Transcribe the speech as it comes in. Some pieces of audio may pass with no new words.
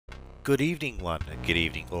Good evening, one, and good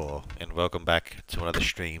evening, all, and welcome back to another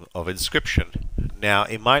stream of Inscryption. Now,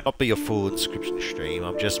 it might not be a full Inscryption stream.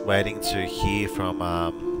 I'm just waiting to hear from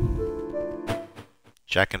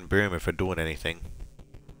Jack and Boom if we're doing anything.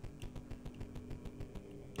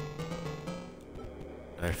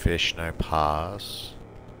 No fish, no pass.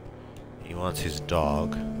 He wants his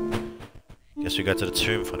dog. Guess we go to the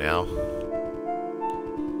tomb for now.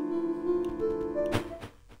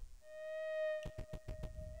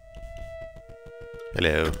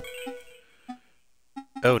 Hello.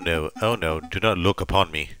 Oh no, do not look upon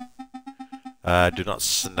me. Do not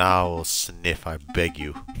snarl or sniff, I beg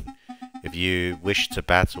you. If you wish to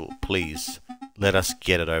battle, please, let us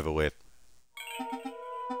get it over with.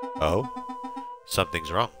 Oh?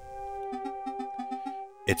 Something's wrong.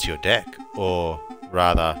 It's your deck, or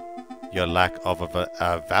rather, your lack of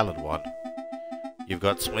a valid one. You've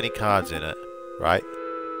got 20 cards in it, right?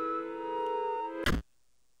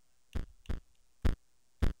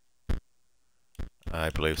 I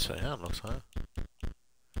believe so. Yeah, looks like.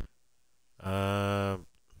 I'm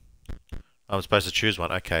supposed to choose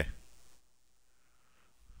one. Okay.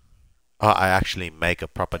 Oh, I actually make a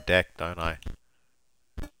proper deck, don't I?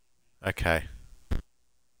 Okay.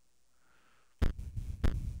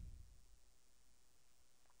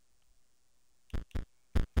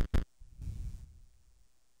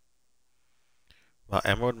 While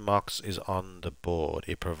Emerald Mox is on the board,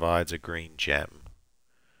 it provides a green gem.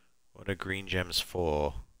 What are green gems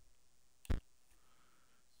for?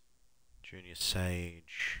 Junior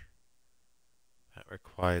Sage. That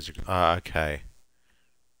requires... Ah, okay.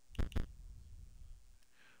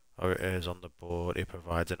 Oh, it is on the board. It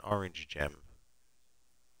provides an orange gem.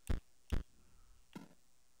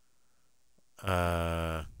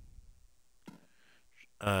 While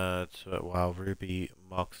Ruby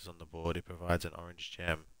Mox is on the board, it provides an orange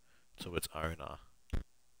gem to its owner.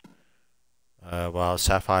 While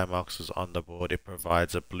Sapphire Mox is on the board, it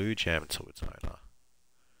provides a blue gem to its owner.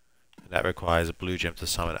 And that requires a blue gem to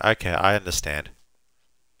summon. Okay, I understand.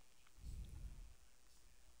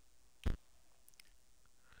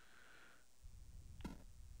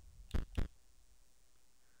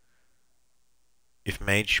 If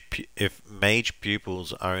Mage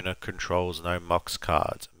Pupil's owner controls no Mox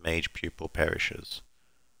cards, Mage Pupil perishes.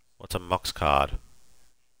 What's a Mox card?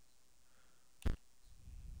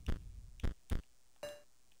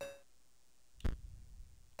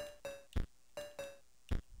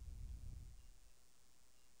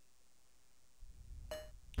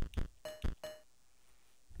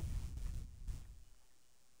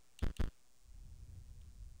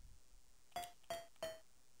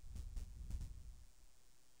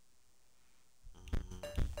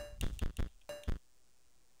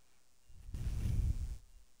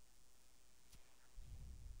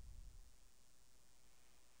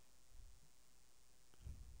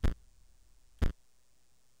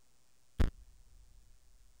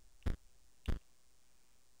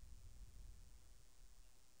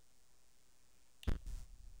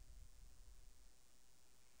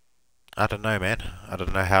 I don't know, man. I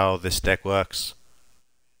don't know how this deck works.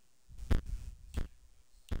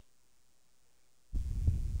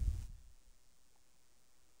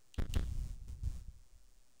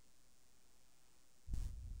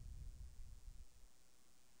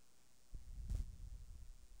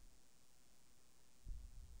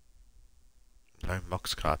 No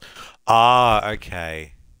Mox card. Ah,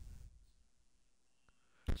 okay.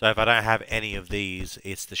 So if I don't have any of these,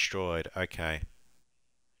 it's destroyed. Okay.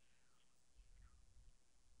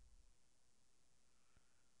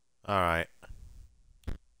 Alright.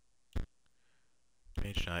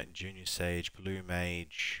 Mage Knight, Junior Sage, Blue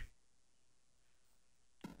Mage.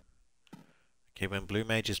 Okay, when Blue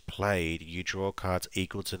Mage is played, you draw cards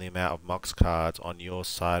equal to the amount of Mox cards on your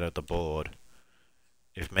side of the board.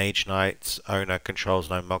 If Mage Knight's owner controls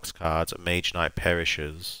no Mox cards, Mage Knight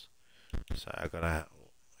perishes. So I gotta...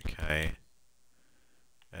 Okay.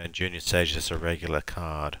 And Junior Sage is a regular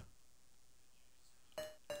card.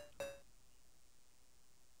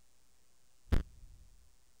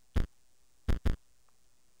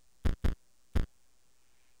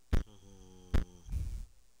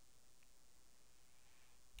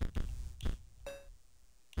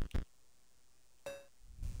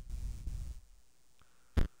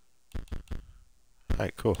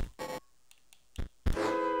 Alright, cool.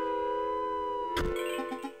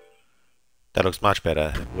 That looks much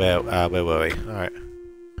better. Where were we? Alright.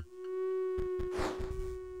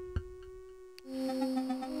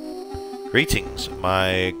 Greetings.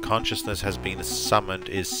 My consciousness has been summoned,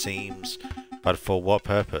 it seems, but for what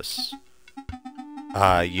purpose?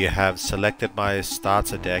 You have selected my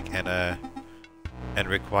starter deck and and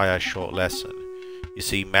require a short lesson. You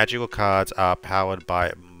see, magical cards are powered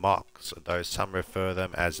by mocks, though some refer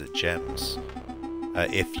them as gems.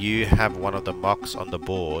 If you have one of the mocks on the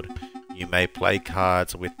board, you may play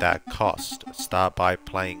cards with that cost. Start by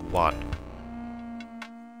playing one.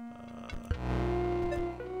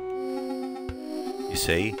 You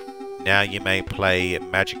see, now you may play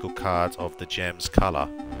magical cards of the gem's color.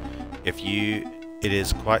 It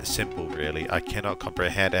is quite simple, really. I cannot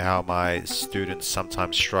comprehend how my students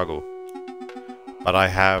sometimes struggle. But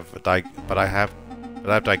I've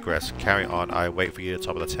digressed. Carry on. I wait for you at the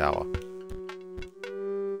top of the tower.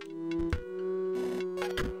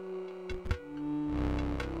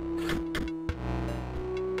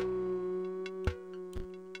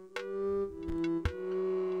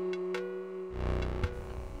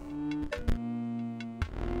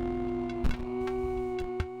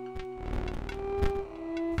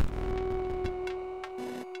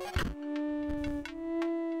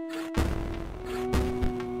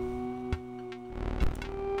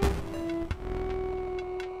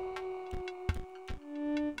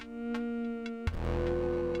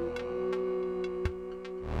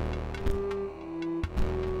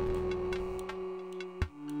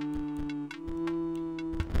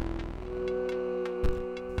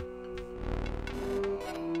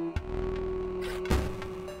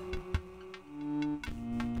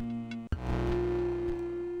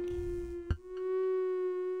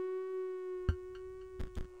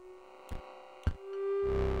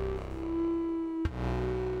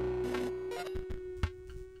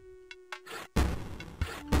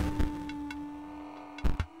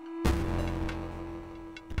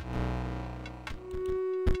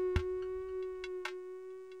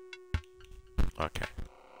 Okay.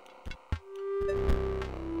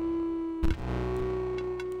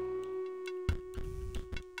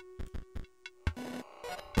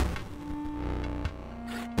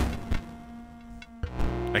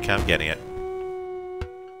 Okay, I'm getting it.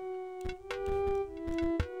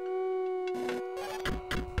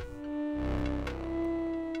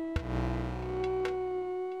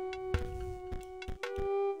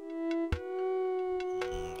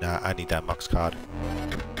 Nah, I need that Mox card.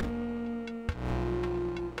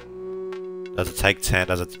 Does it take 10?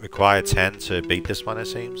 Does it require 10 to beat this one, it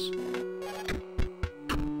seems?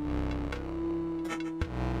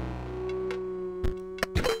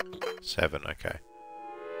 Seven, okay.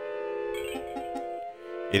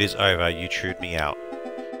 It is over. You chewed me out.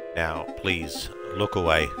 Now, please, look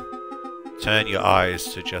away. Turn your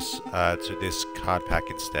eyes to to this card pack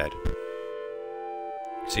instead.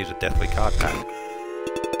 Seems a deathly card pack.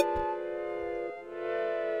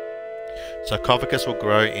 Sarcophagus will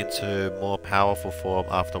grow into more powerful form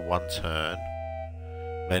after one turn.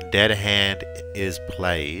 When Dead Hand is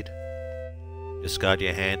played, discard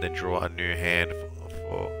your hand and draw a new hand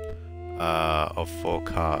of 4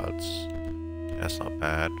 cards. That's not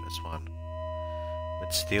bad. This one.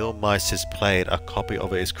 When Steel Mice is played, a copy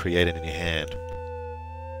of it is created in your hand.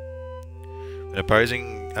 An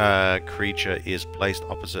opposing creature is placed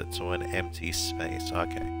opposite to an empty space.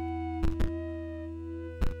 Okay.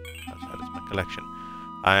 Collection.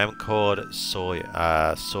 I am called Sawyer.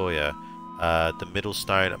 The middle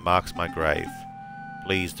stone marks my grave.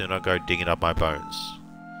 Please do not go digging up my bones.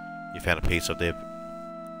 You found a piece of the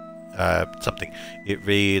something. It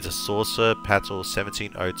reads Saucer Patel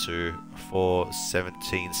 1702 for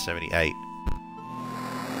 1778.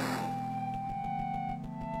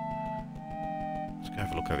 Let's go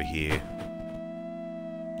have a look over here.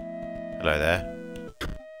 Hello there.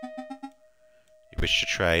 You wish to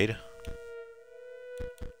trade?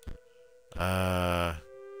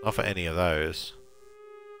 Not for any of those.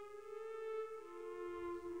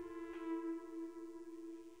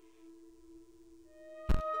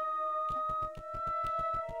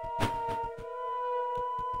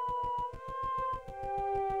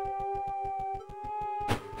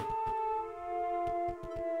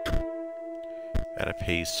 And a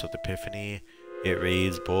piece of the Epiphany. It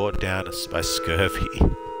reads, brought down by scurvy.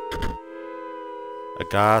 A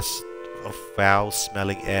gas of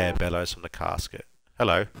foul-smelling air bellows from the casket.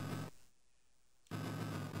 Hello.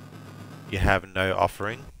 You have no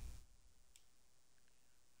offering?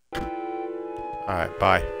 Alright,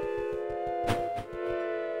 bye.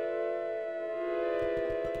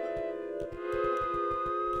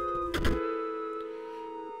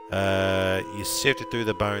 You sifted through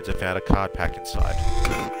the bones and found a card pack inside.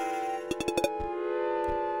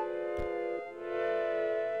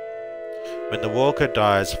 When the walker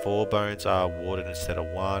dies, 4 bones are awarded instead of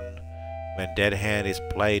 1. When Dead Hand is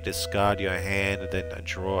played, discard your hand, then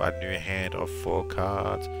draw a new hand of 4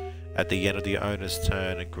 cards. At the end of the owner's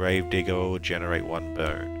turn, a gravedigger will generate 1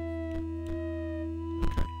 bone.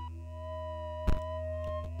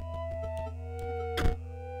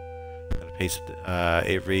 And a piece of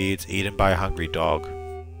it reads, eaten by a hungry dog.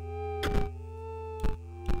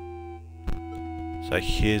 So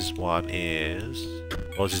his one is...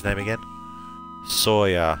 what was his name again?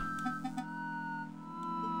 Sawyer.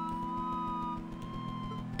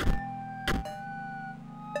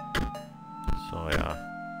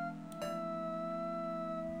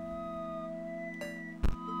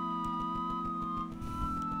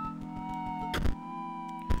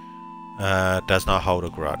 Does not hold a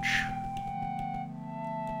grudge.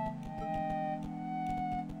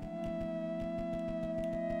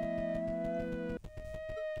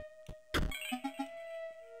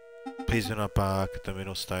 Please do not bark at the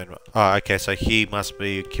middle stone. Oh, okay, so he must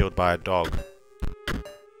be killed by a dog.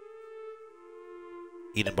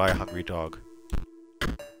 Eaten by a hungry dog.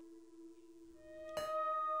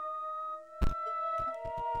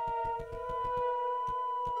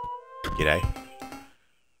 G'day.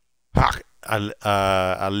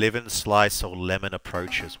 A lemon slice or lemon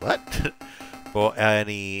approaches. What? Bought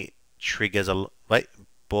any triggers a... wait.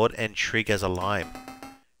 Bought and triggers a lime.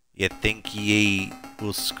 You think ye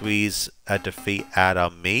will squeeze a defeat out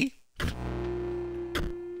of me?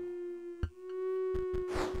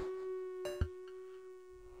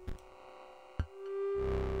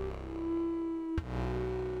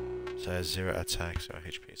 So 0 attack, 0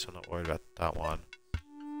 HP, so I'm not worried about that one.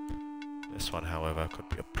 This one, however, could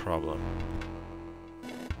be a problem.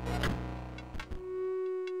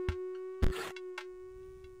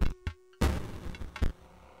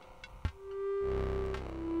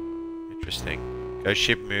 Interesting. Ghost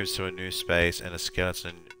ship moves to a new space and a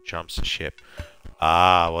skeleton jumps the ship.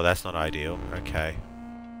 Ah, well that's not ideal. Okay.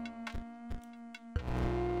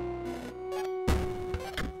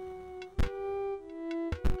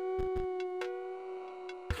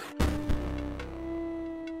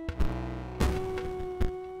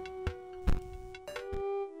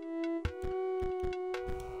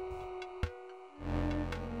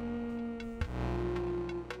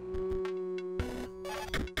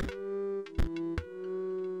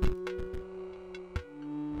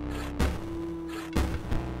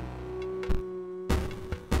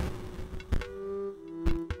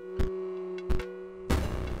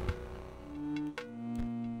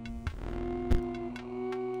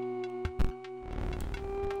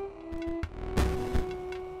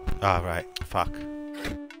 Ah, right. Fuck.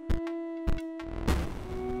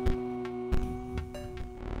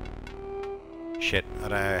 Shit, I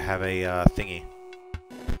don't have a thingy.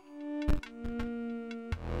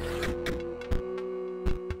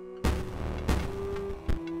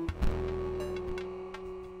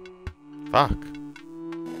 Fuck.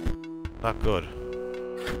 Not good.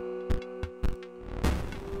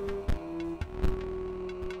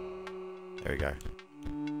 There we go.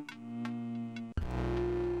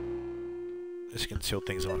 This can tilt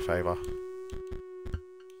things in my favour.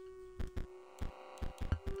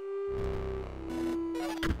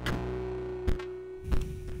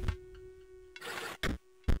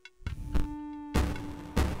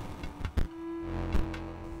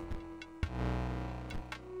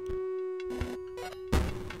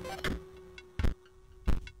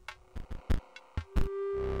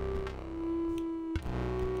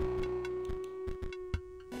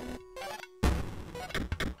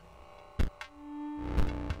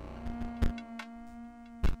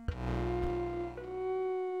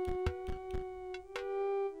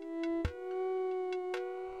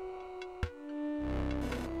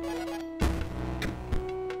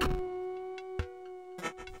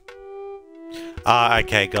 Ah,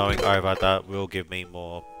 okay, going over that will give me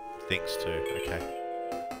more things too, okay.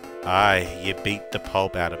 Aye, you beat the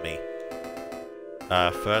pulp out of me.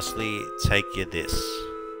 Firstly, take you this.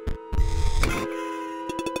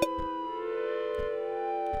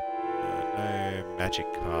 No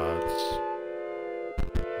magic cards.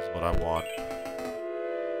 This is what I want.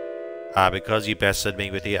 Because you bested me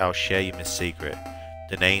with it, I'll share you my secret.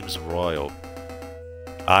 The name's Royal.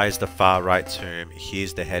 Is the far right tomb.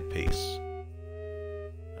 Here's the headpiece.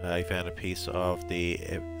 You found a piece of the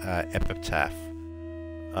epitaph.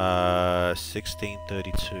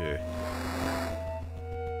 1632.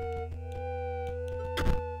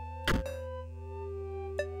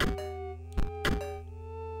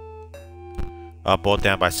 Brought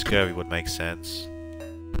down by scurvy would make sense.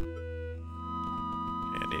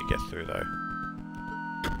 I need to get through though.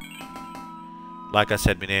 Like I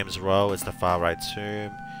said, my name's Royal. It's the far right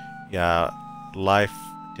tomb. Yeah, life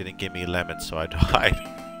didn't give me lemons, so I died.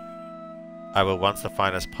 I was once the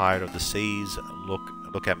finest pirate of the seas. Look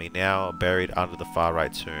Look at me now, buried under the far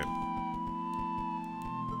right tomb.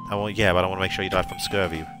 Oh, well, yeah, but I want to make sure you died from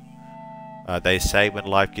scurvy. They say when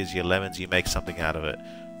life gives you lemons, you make something out of it.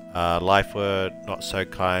 Life were not so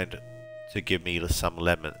kind to give me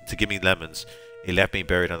lemons. He left me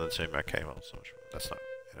buried under the tomb. Okay, well, that's not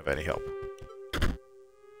of any help.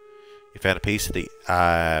 You found a piece of the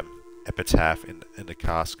epitaph in the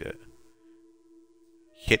casket.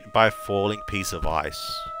 Hit by a falling piece of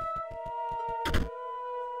ice.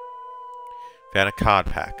 Found a card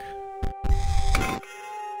pack.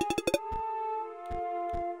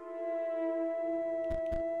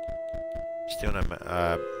 Still no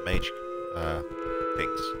mage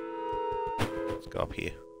things. Let's go up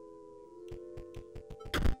here.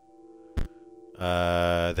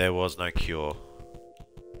 There was no cure.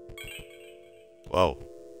 Whoa.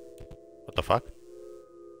 What the fuck?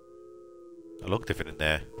 I look different in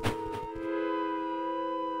there.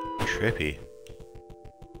 Trippy.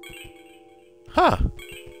 Huh.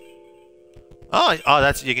 Oh,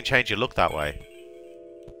 that's, you can change your look that way.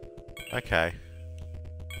 Okay.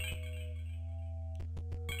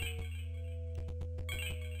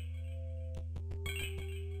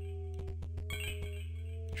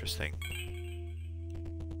 Interesting.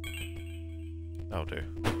 That'll do.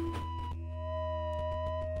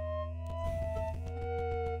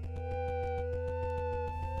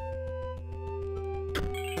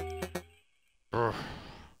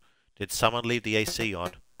 Did someone leave the AC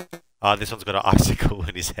on? Oh, this one's got an icicle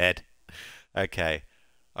in his head. Okay.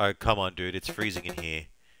 Oh, come on, dude. It's freezing in here.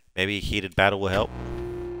 Maybe a heated battle will help?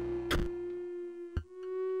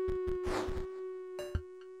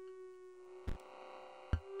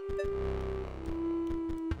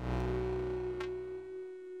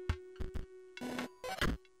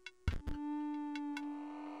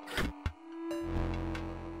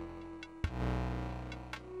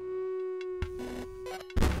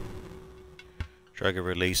 Drugger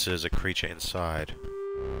releases a creature inside.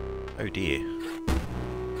 Oh dear.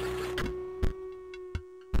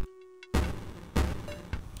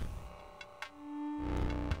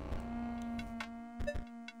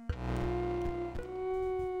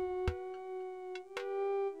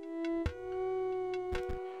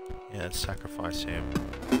 Yeah, let's sacrifice him.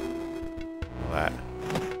 All that.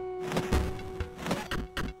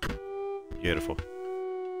 Beautiful.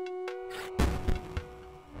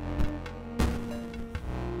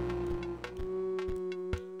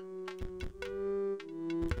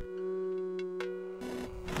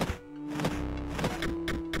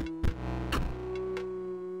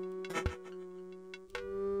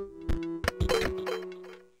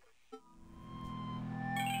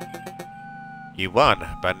 You won,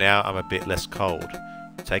 but now I'm a bit less cold.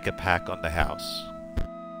 Take a pack on the house.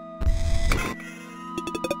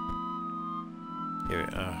 Here,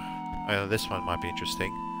 this one might be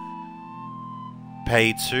interesting.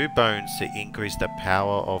 Pay 2 bones to increase the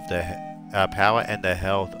power of the power and the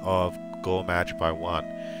health of Gormage by 1.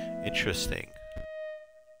 Interesting.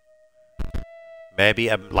 Maybe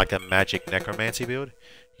like a magic necromancy build.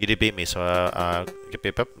 You did beat me, so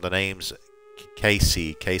the name's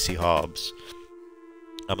Casey Hobbs.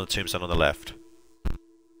 I'm on the tombstone on the left.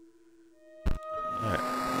 Alright.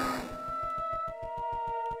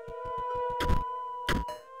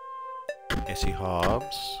 Casey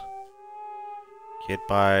Hobbs. Hit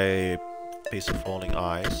by a piece of falling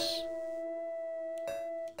ice.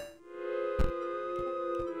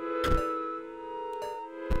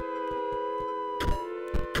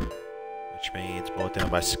 Which means brought down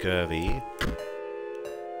by scurvy.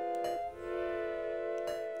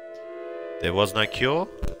 There was no cure?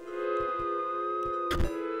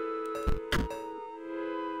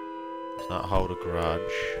 Does not hold a grudge.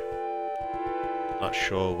 Not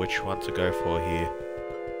sure which one to go for here.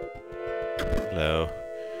 Hello.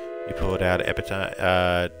 You pulled out epitaph.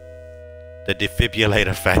 The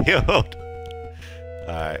defibrillator failed.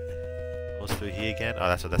 Alright. What's through here again? Oh,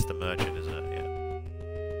 that's the merchant, isn't it? Yeah.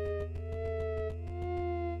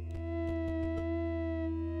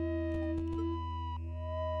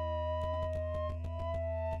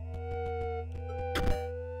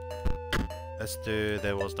 Let's do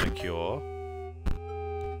there was no cure.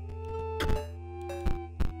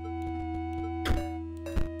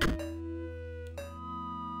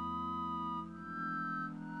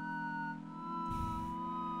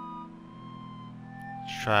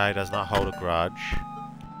 Try does not hold a grudge.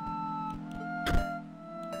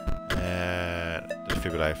 And the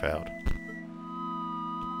defibrillator failed.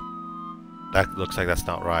 That looks like that's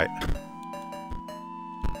not right.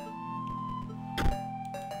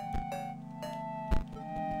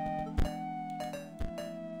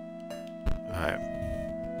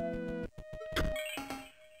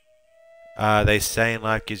 They say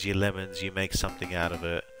life gives you lemons, you make something out of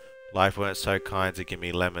it. Life weren't so kind to give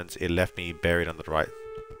me lemons, it left me buried on the right.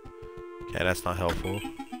 Okay, that's not helpful.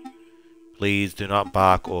 Please do not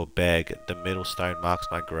bark or beg, the middle stone marks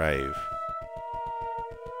my grave.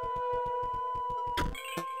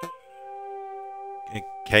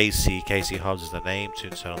 Casey Hobbs is the name,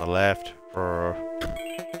 tombstone on the left. Brr.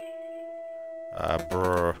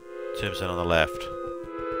 Brr. Tombstone on the left.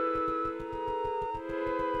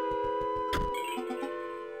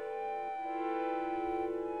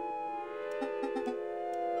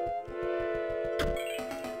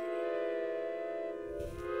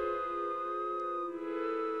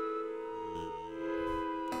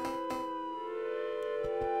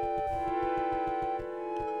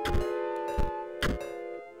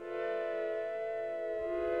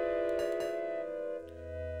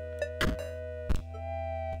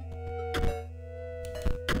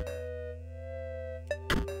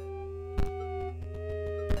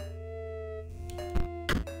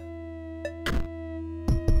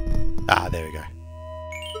 Ah, there we go.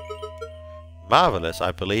 Marvelous,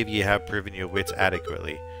 I believe you have proven your wits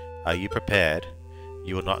adequately. Are you prepared?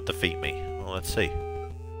 You will not defeat me. Well, let's see.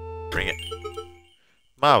 Bring it.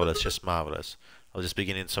 Marvelous, just marvelous. I was just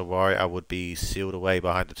beginning to worry I would be sealed away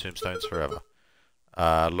behind the tombstones forever.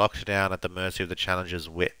 Locked down at the mercy of the challenger's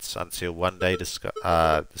wits until one day discover.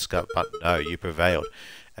 But no, you prevailed.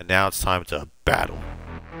 And now it's time to battle.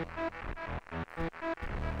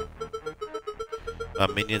 My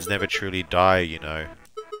minions never truly die, you know.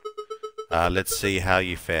 Let's see how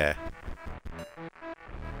you fare.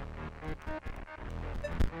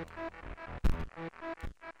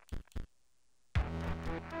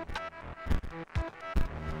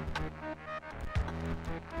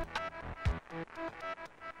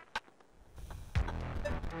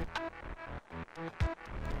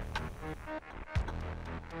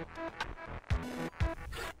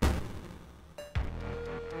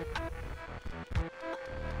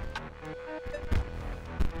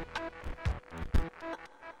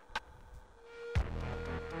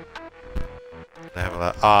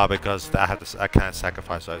 Ah, because I can't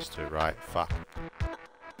sacrifice those two, right? Fuck.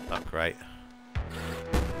 Not great.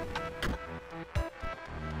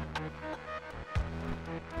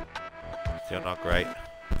 Still not great.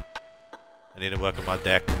 I need to work on my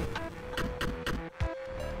deck.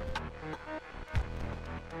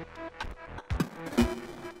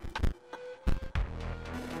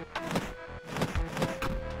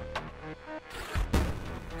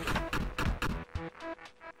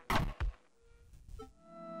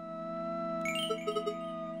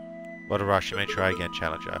 What a rush, you may try again,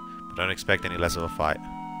 Challenger, but don't expect any less of a fight.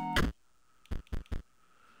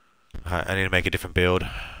 I need to make a different build.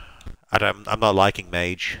 I'm not liking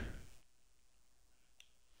Mage.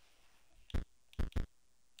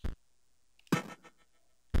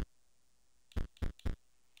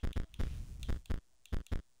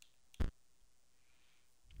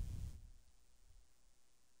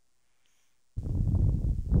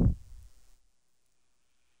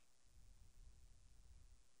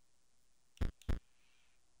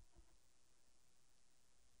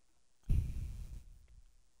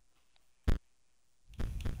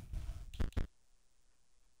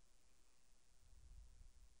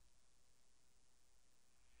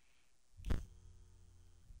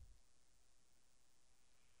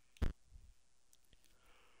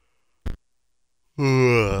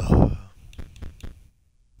 Ugh.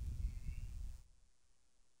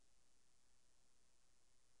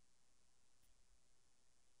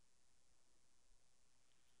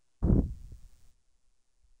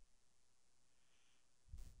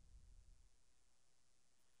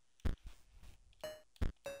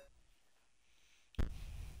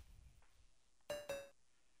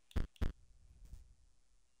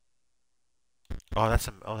 That's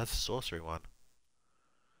a sorcery one.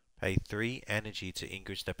 Pay 3 energy to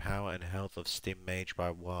increase the power and health of Stim Mage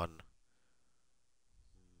by 1.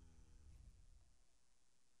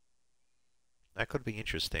 That could be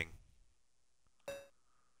interesting.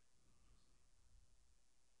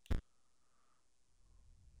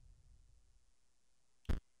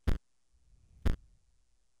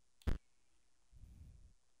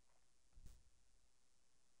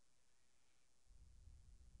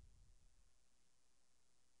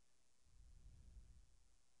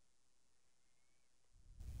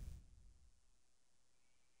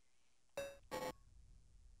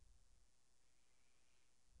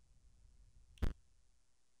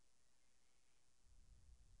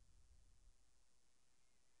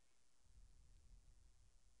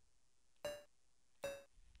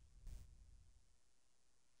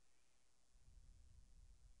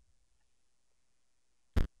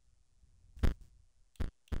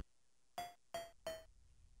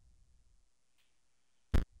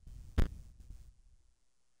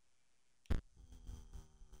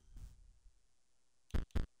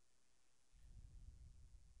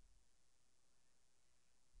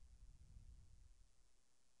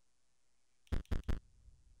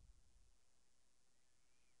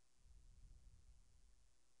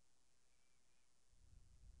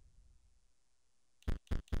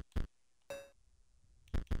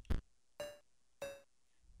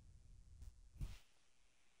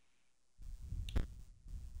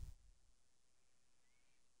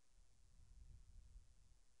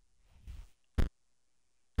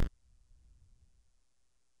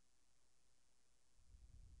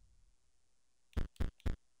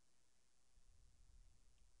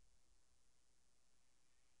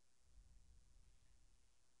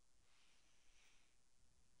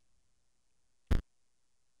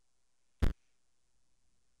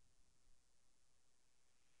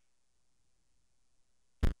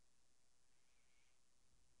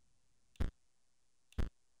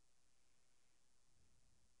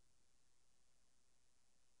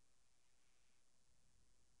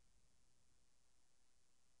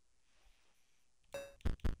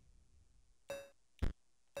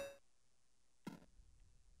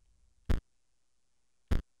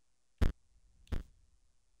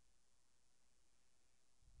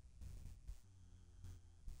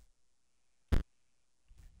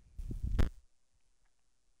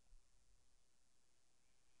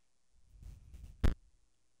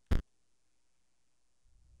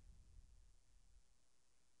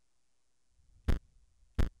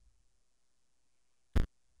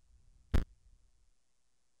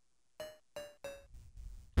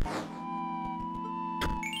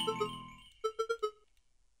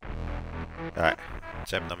 Alright,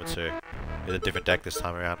 attempt number 2. With a different deck this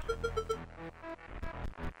time around.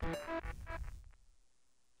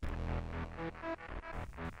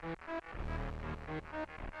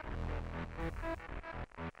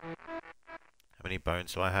 How many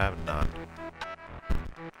bones do I have? None.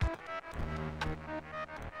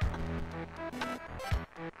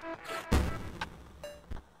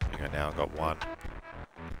 Okay, now I've got 1.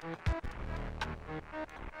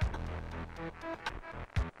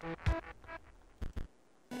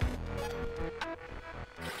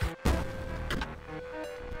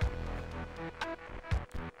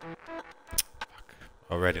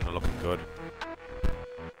 Already not looking good.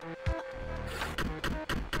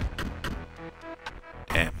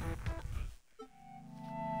 Damn.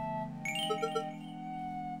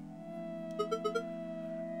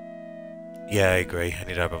 Yeah, I agree. I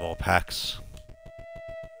need to open more packs.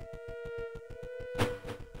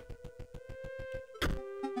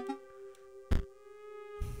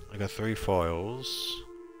 I got 3 foils.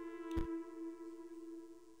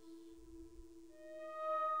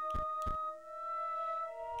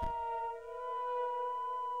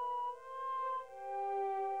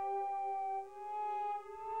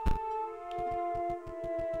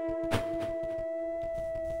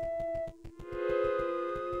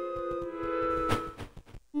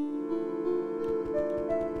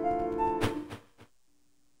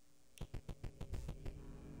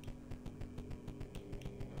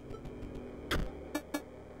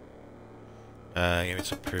 Give me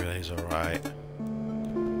some proof that he's alright.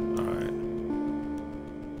 Alright.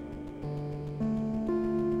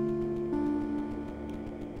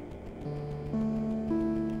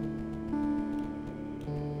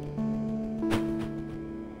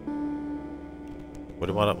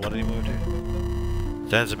 What did he move to?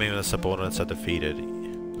 Turns to me when the subordinates are defeated.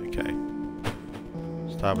 Okay.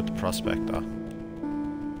 Start with the prospector.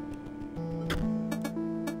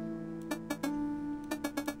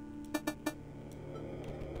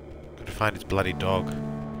 Find his bloody dog.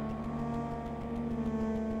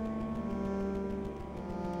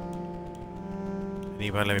 And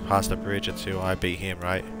he won't let me pass the bridge until I beat him,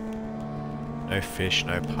 right? No fish,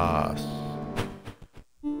 no pass.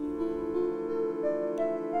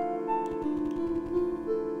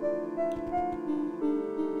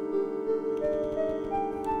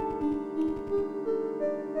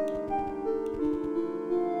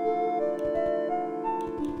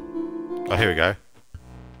 Oh, here we go.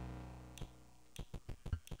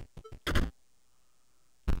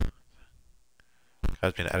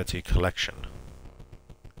 Has been added to your collection.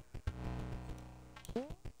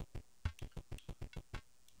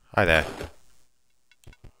 Hi there.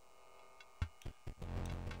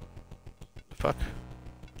 The fuck?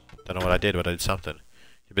 Don't know what I did, but I did something.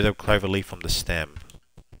 A bit of clover leaf from the stem.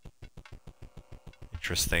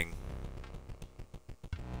 Interesting.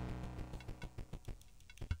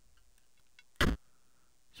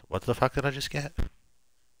 So what the fuck did I just get?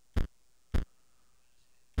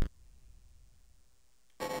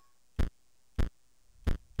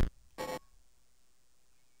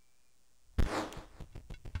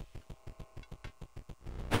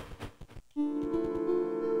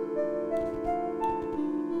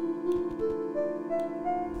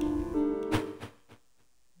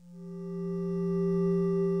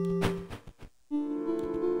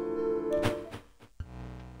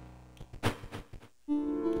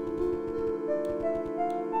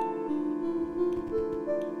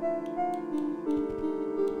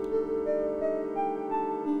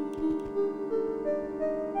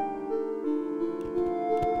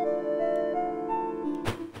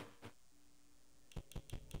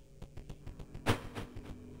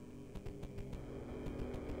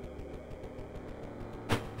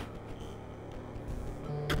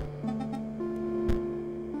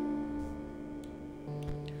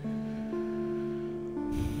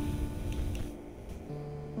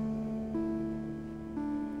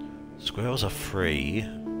 Squirrels are free.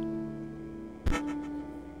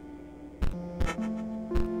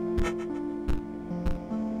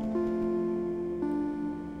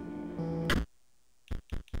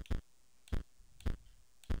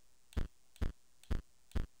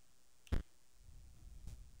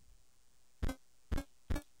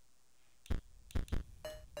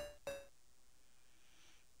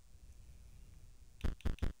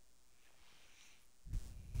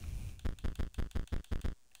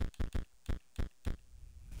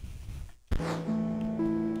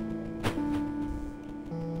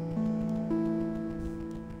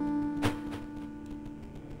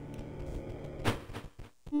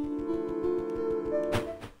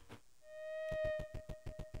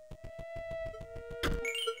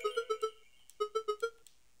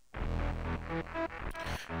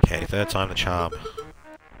 Okay, third time the charm.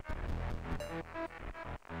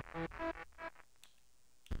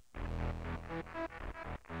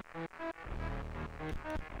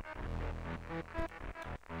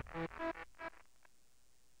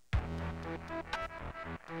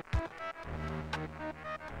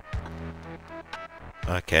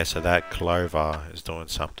 Okay, so that clover is doing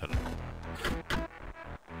something.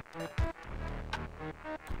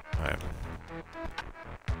 Right.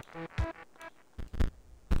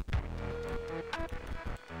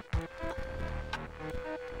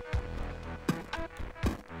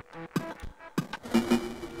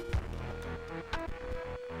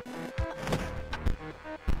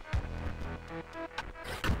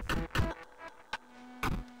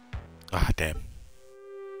 Ah, damn.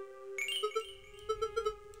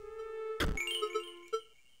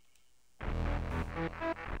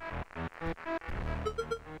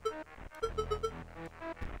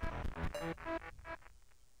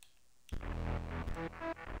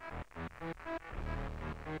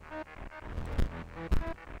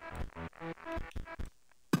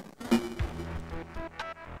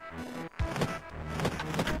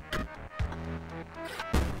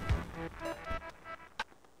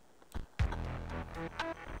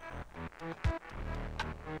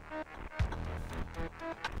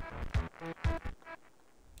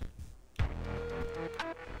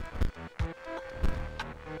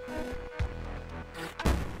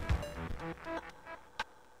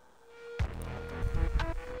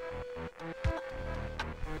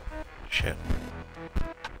 Shit.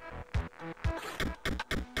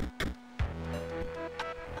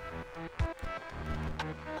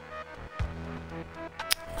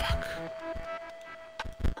 Fuck.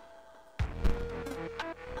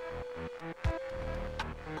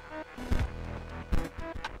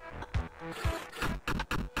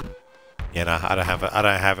 Yeah, no, I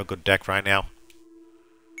don't have a good deck right now.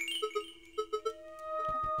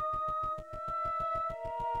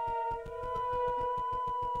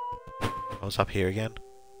 I was up here again.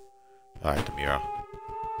 Alright, the mirror.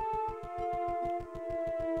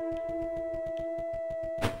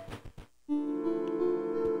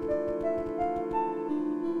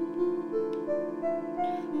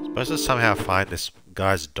 Supposed to somehow find this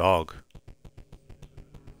guy's dog.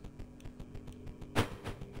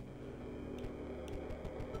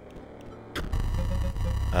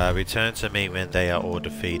 Return to me when they are all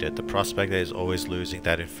defeated. The prospector is always losing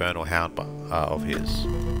that infernal hound of his.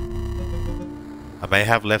 I may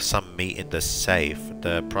have left some meat in the safe.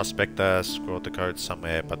 The prospector scrawled the code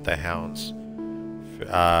somewhere, but the hounds...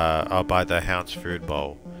 I'll buy the hound's food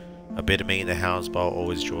bowl. A bit of meat in the hound's bowl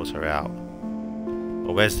always draws her out.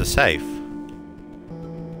 Well, where's the safe?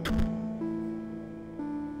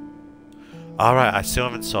 Alright, I still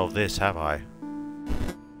haven't solved this, have I?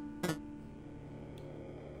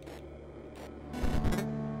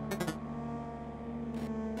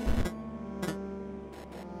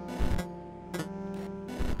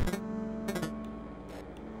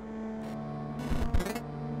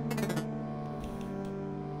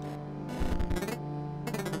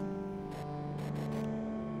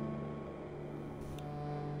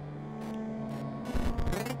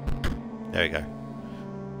 There we go.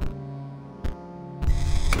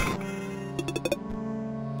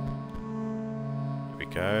 Here we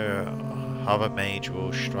go. Hover Mage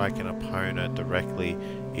will strike an opponent directly,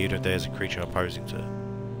 even if there's a creature opposing to.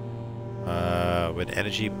 When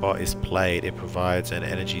Energy Bot is played, it provides an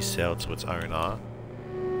energy cell to its owner.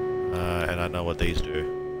 And I know what these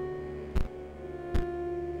do.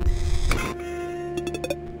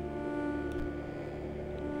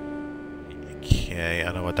 Okay,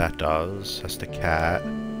 I know what that does. That's the cat.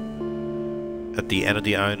 At the end of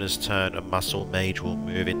the owner's turn, a muscle mage will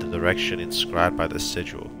move in the direction inscribed by the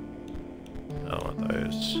sigil. I know what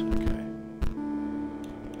those. Okay.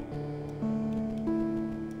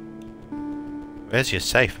 Where's your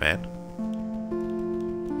safe, man?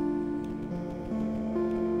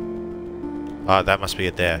 Oh, that must be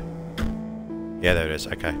it there. Yeah, there it is.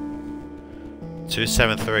 Okay.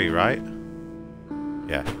 273, right?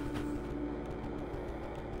 Yeah.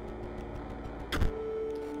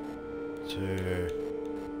 2,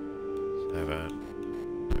 7,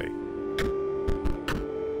 3.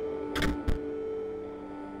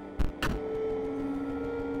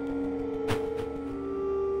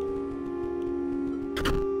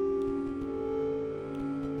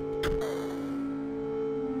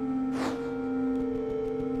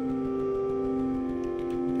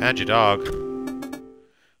 And your dog.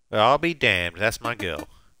 Well, I'll be damned. That's my girl.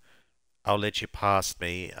 I'll let you past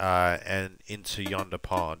me and into yonder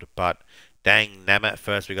pond, but dang nabbit,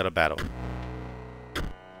 first we got a battle.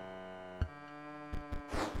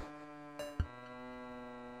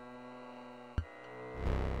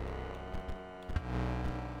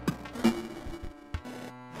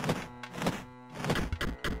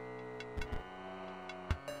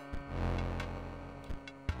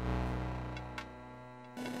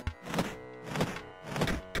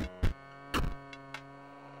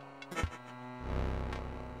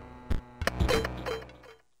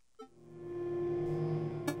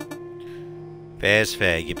 Fair's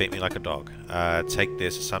fair, you beat me like a dog. Take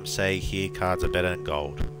this. Some say here cards are better than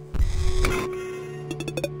gold.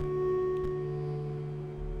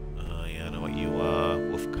 Yeah, I know what you are.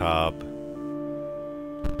 Wolf Cub.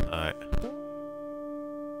 Alright.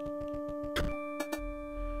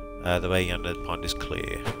 The way under the pond is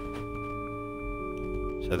clear.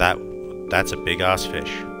 So that's a big ass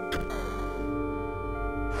fish.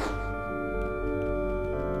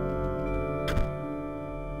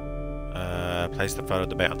 Place the photo of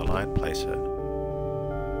the bait on the line. Place it.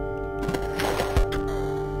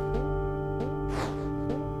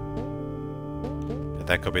 And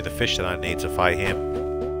that could be the fish that I need to fight him.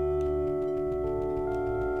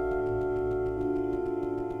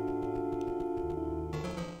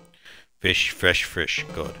 Fish, fresh fish.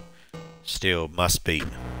 Good. Still must beat.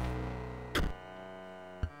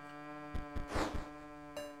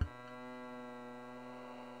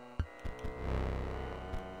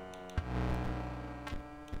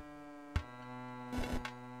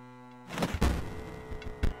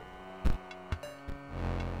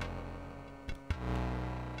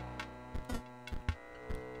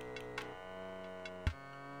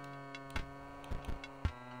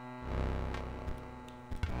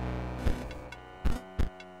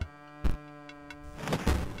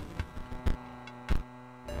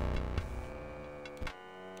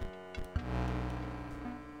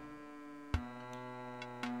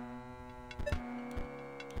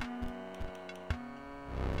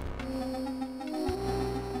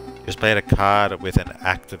 Just played a card with an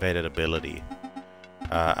activated ability.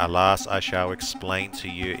 Alas, I shall explain to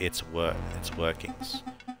you its workings.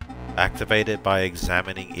 Activate it by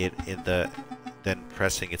examining it then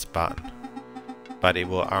pressing its button. But it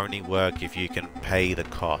will only work if you can pay the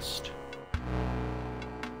cost.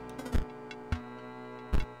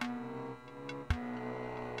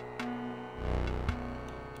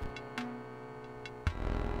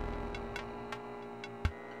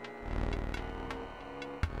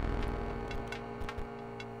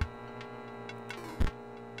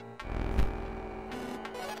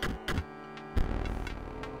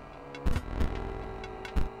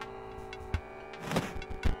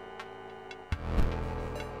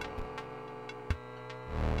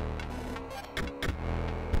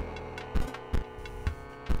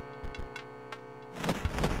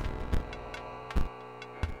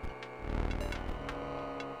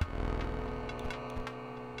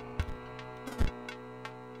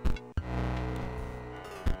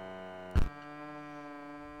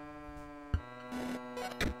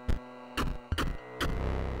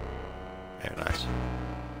 Very nice.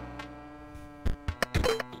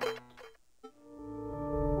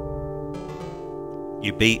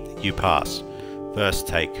 You beat, you pass. First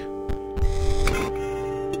take.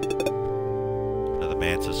 Another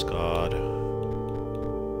Mantis God.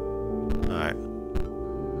 Alright.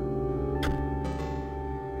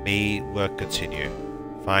 Me, work continue.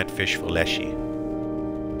 Find fish for Leshy.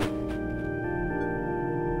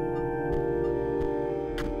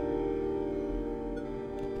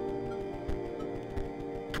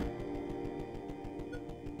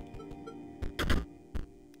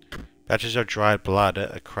 Patches of dried blood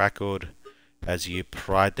are crackled as you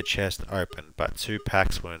pried the chest open, but 2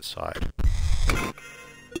 packs were inside.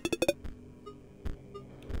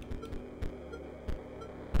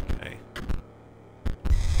 Okay.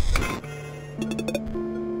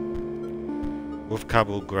 Wolf Cub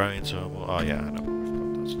will grow into a more... Oh yeah, I know what Wolf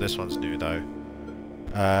Cub does. This one's new though.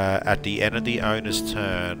 At the end of the owner's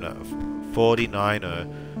turn, 49er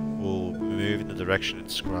will move in the direction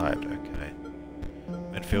inscribed. Okay.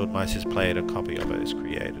 When Field Mice is played, a copy of it is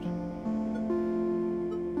created.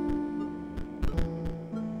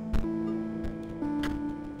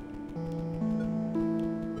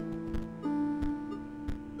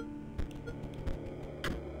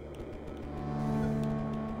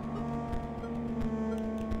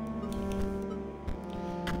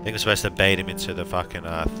 I think I'm supposed to bait him into the fucking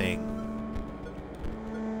thing.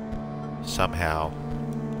 Somehow.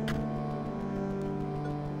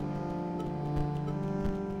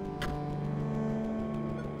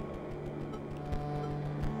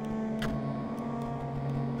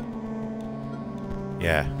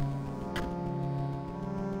 Yeah.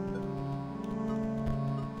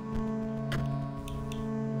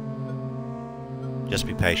 Just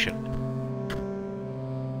be patient.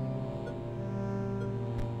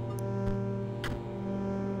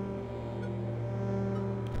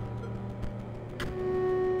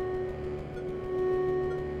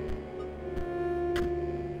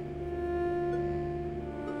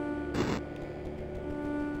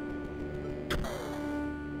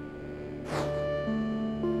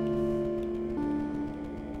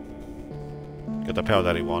 Got the power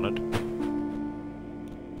that he wanted.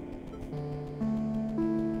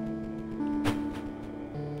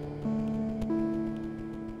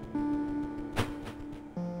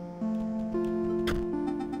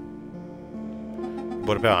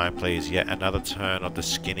 What about Iron, please? Yet another turn of the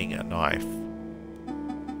skinning knife.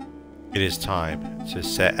 It is time to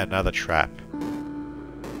set another trap.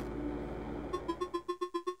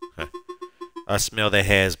 I smell the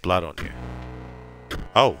hare's blood on you.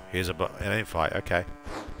 Oh, here's an infight. Okay.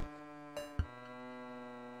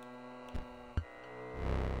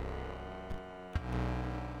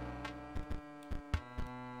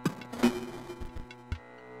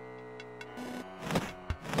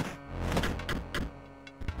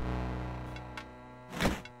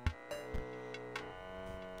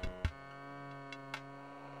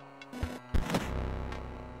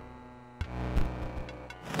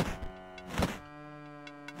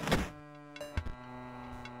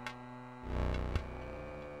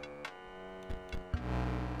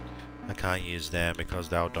 I can't use them because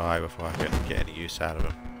they'll die before I can get any use out of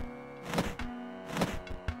them.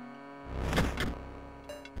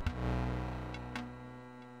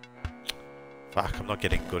 Fuck, I'm not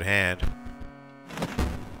getting a good hand.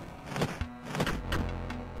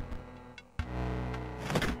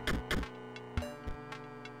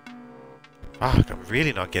 Fuck, I'm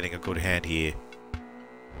really not getting a good hand here.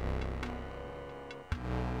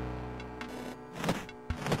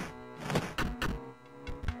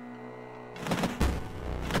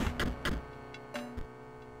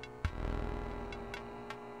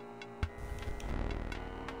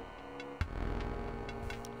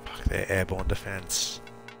 Their airborne defense.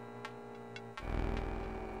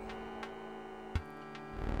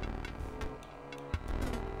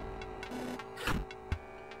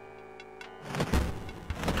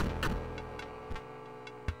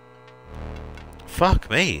 Fuck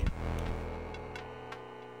me.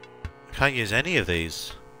 I can't use any of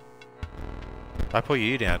these. If I put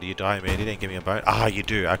you down, do you die immediately? Didn't give me a bone. Ah, you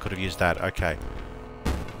do. I could have used that. Okay.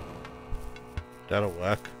 That'll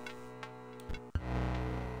work.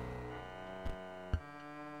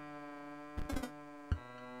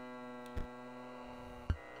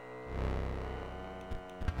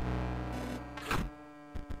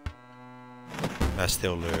 I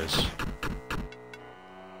still lose.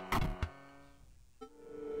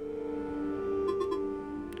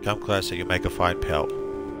 Come closer, you make a fine pelt.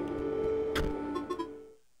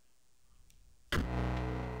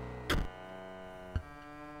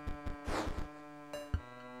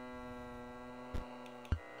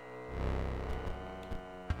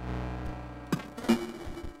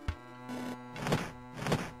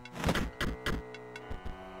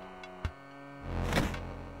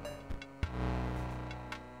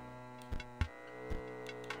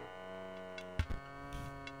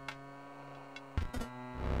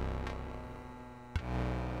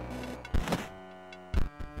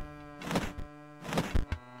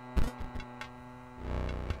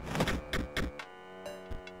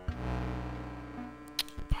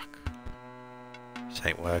 This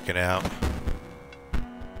ain't working out.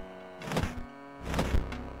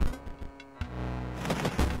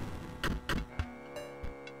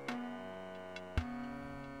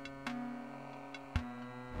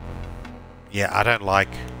 Yeah, I don't like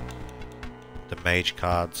the mage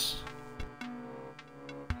cards.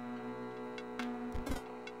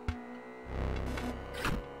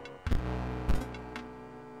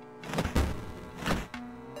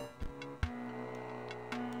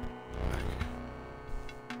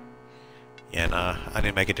 Yeah, nah, I need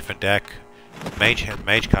to make a different deck.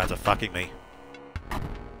 Mage cards are fucking me.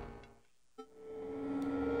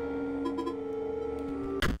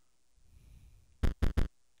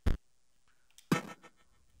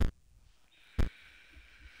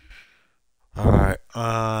 Alright,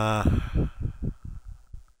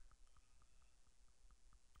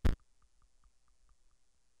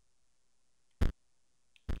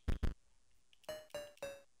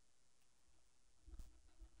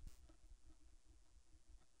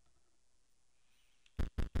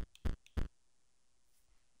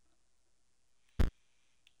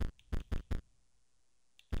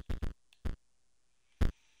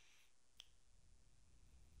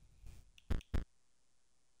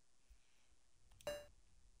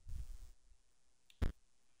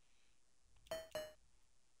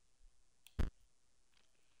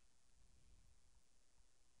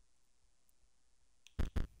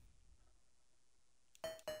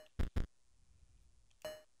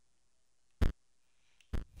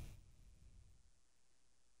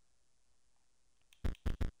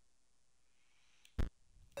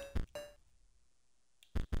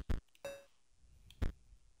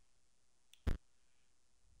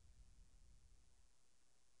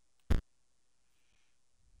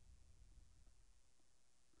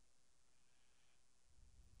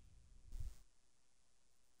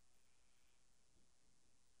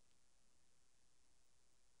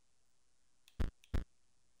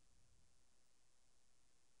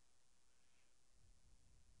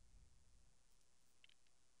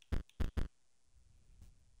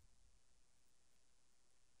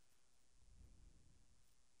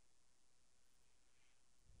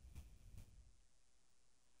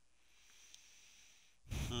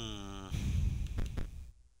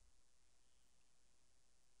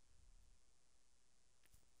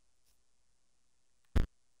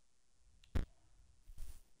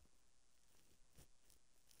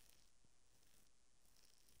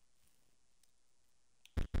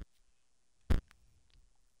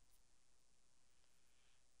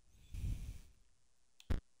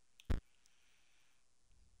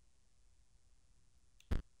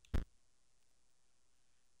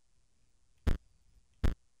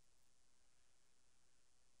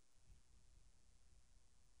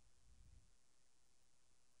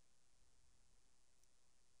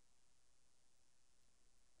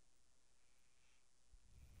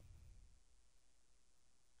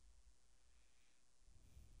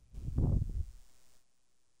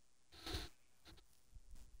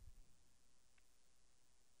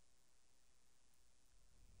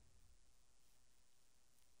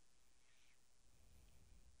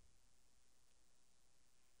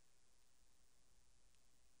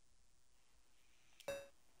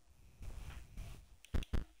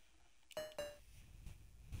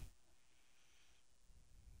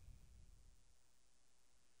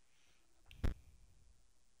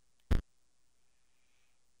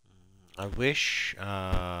 I wish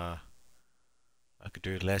I could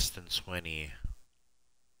do less than 20.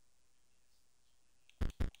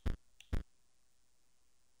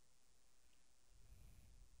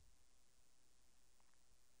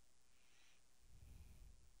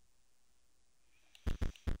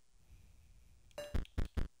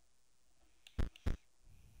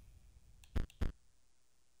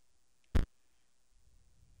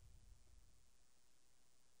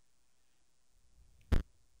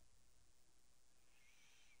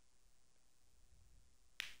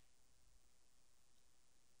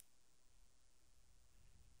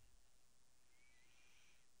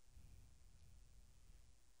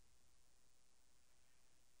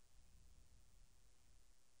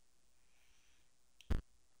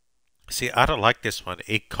 See, I don't like this one.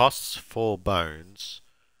 It costs 4 bones.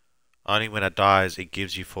 Only when it dies, it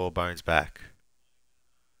gives you 4 bones back.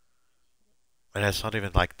 And it's not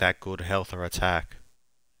even like that good health or attack.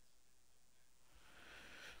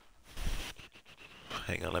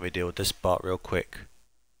 Hang on, let me deal with this bot real quick.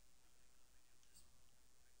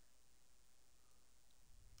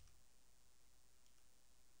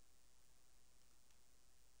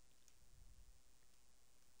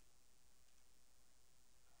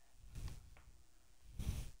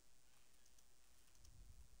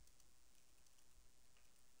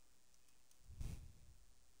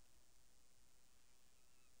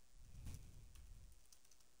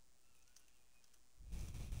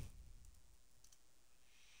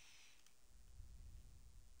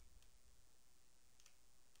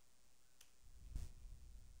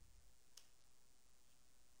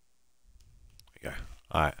 There we go.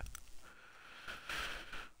 Alright.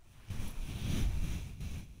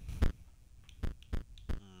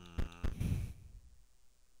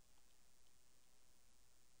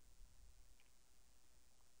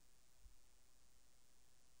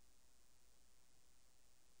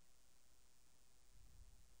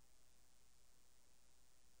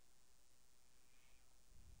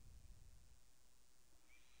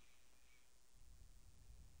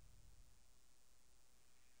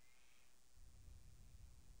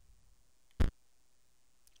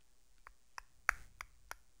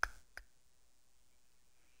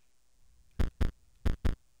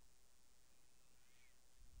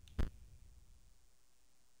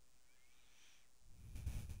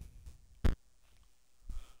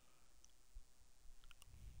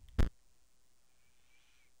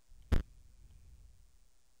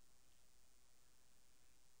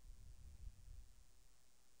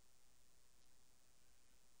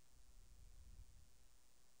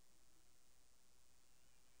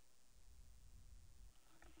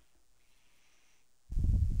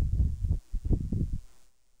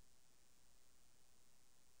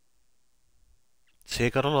 See, I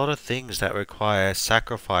got a lot of things that require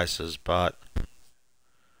sacrifices, but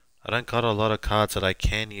I don't got a lot of cards that I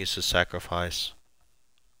can use to sacrifice.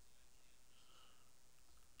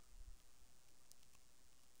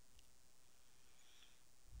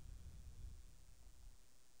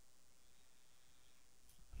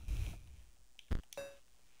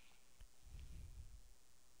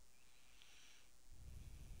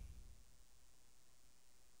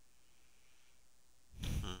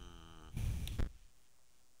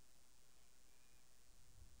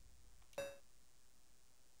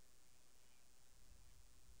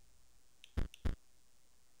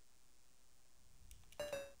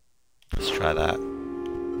 Let's try that.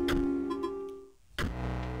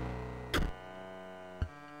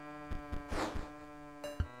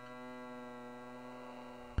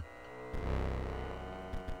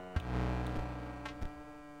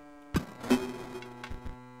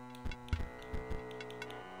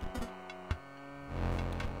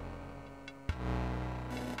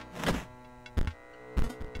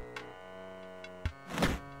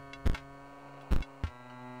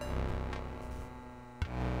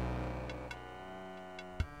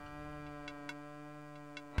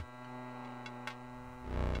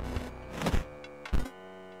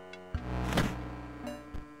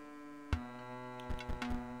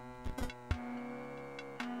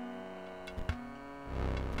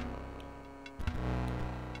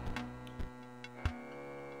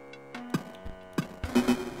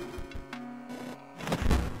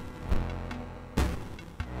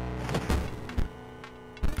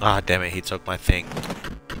 Ah, damn it, he took my thing.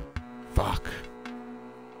 Fuck.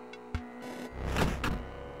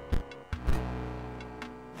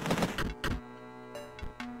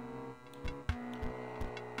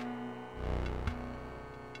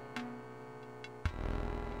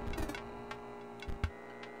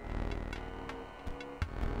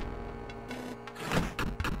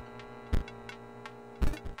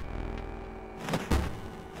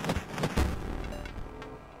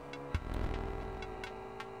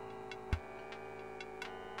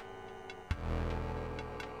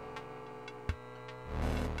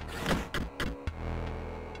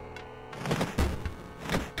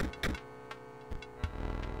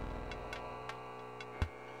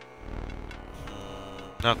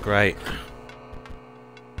 Not great.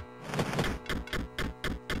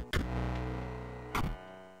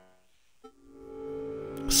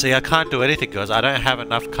 See, I can't do anything because I don't have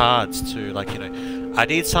enough cards to, like, you know... I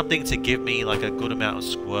need something to give me, like, a good amount of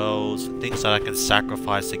squirrels, things that I can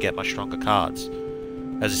sacrifice to get my stronger cards.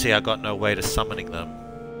 As you see, I got no way to summoning them.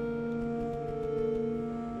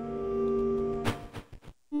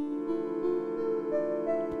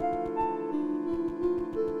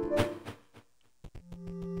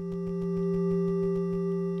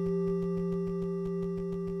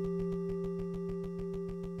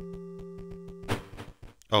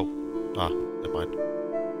 Oh. Ah, never mind.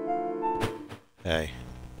 Hey.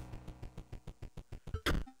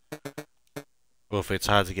 Well, if it's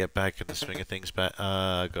hard to get back in the swing of things, but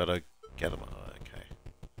gotta get them. Okay.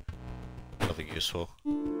 Nothing useful.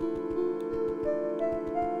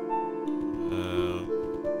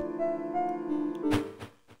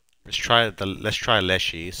 Let's try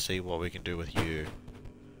Leshy. See what we can do with you.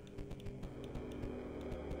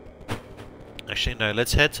 Actually, no.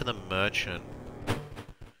 Let's head to the merchant.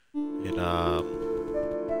 In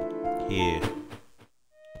here.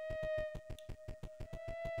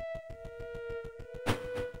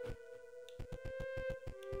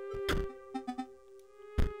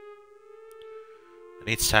 I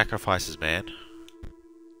need sacrifices, man.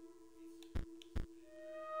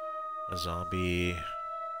 A zombie.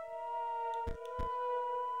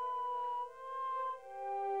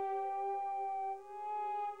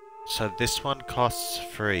 So this one costs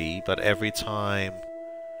 3, but every time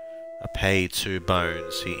I pay 2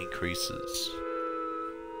 bones, he increases.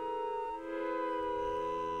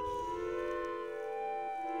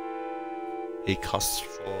 He costs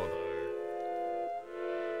 4 though.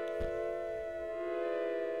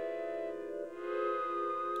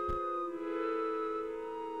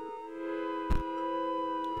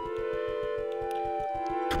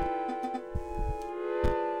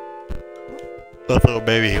 I thought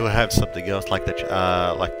maybe he'll have something else like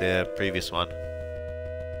the previous one.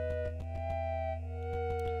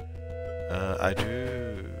 I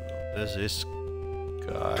do. There's this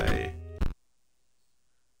guy.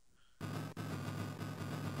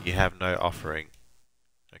 You have no offering.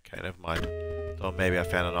 Okay, never mind. Or maybe I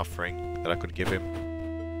found an offering that I could give him.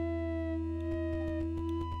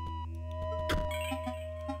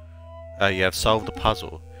 You have solved the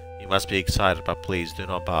puzzle. You must be excited, but please do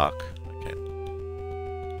not bark. Okay.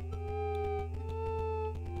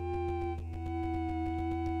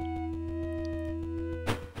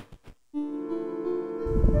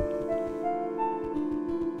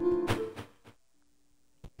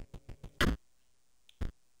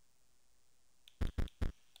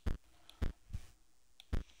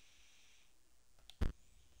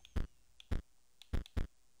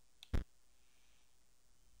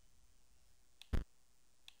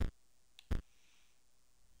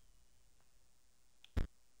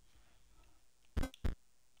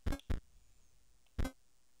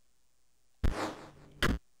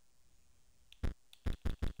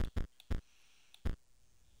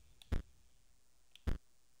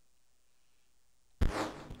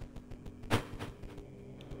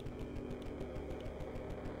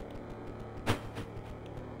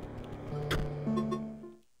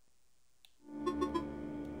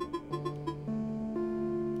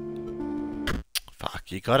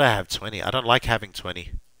 You gotta have 20. I don't like having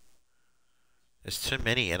 20. There's too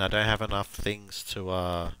many and I don't have enough things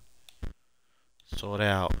to sort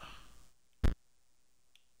out.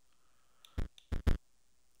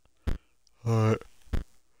 Alright.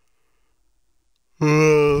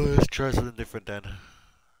 Let's try something different then.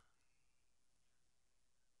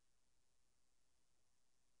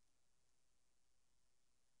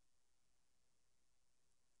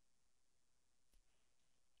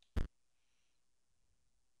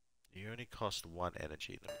 You only cost 1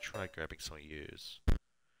 energy. Let me try grabbing some of yours.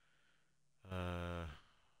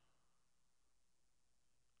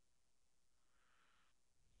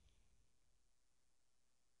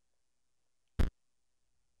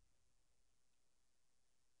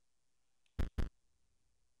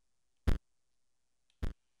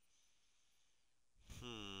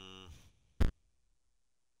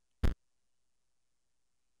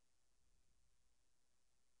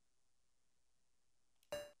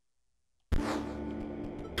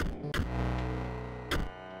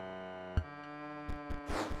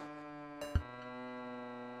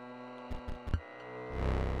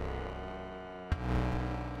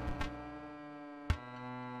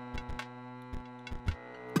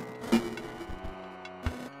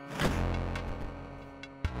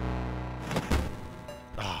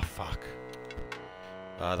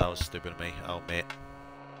 Oh, that was stupid of me. Oh, mate.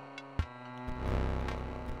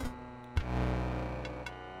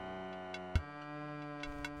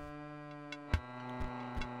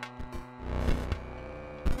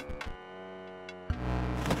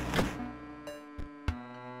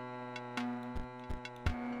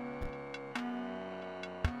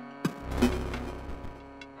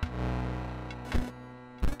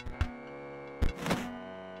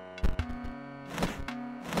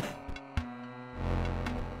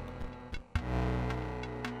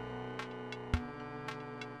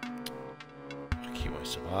 he won't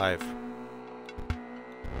survive.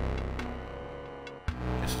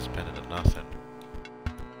 Guess it's better than nothing.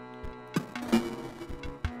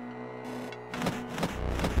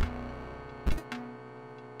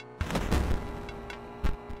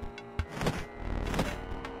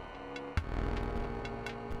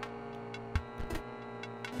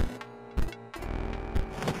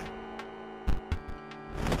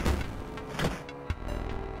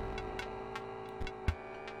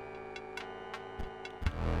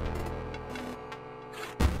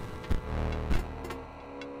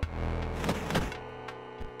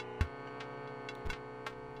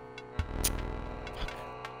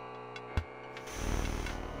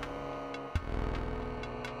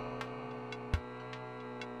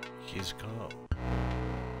 He's got...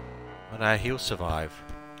 Oh no, he'll survive.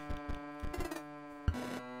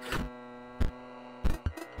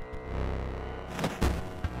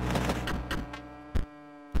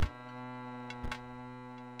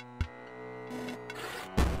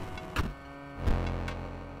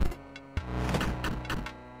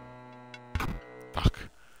 Fuck.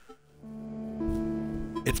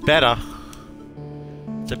 It's better.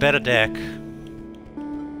 It's a better deck.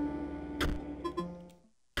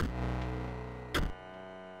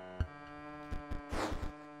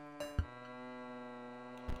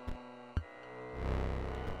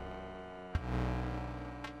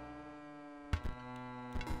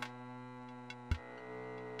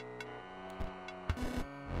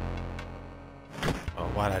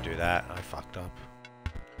 Why'd I do that? I fucked up.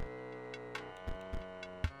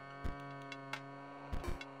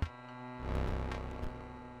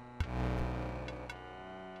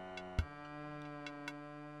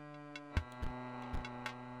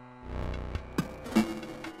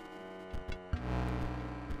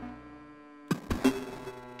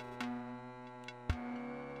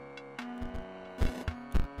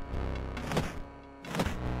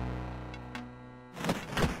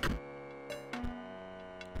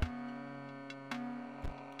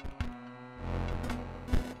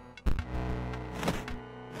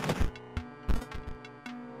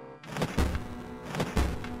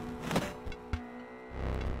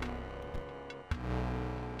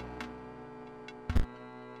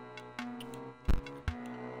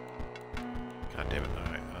 God damn it,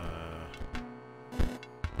 alright,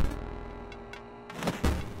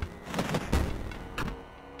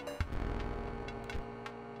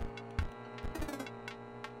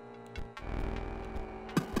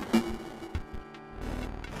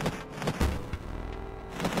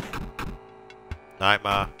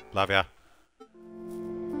 Nightmare, love ya.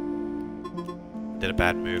 Did a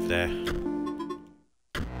bad move there.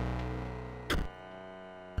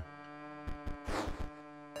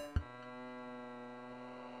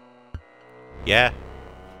 Yeah.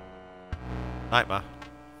 Nightmare.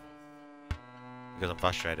 Because I'm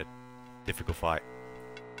frustrated. Difficult fight.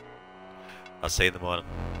 I'll see you in the morning.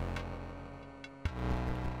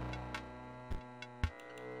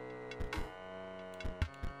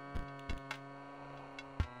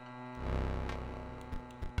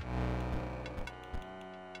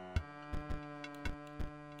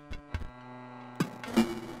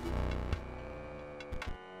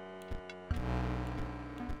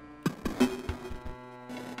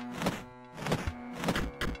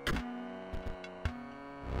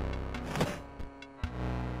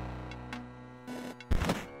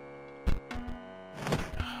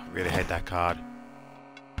 Really hate that card.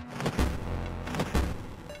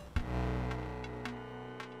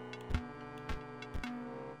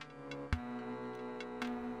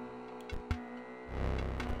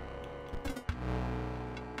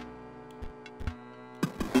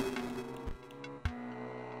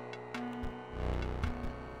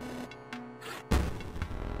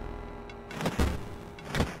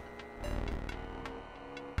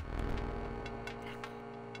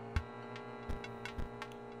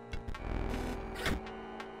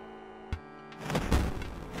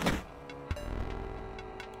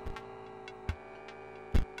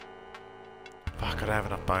 Fuck, I don't have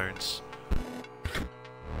enough bones.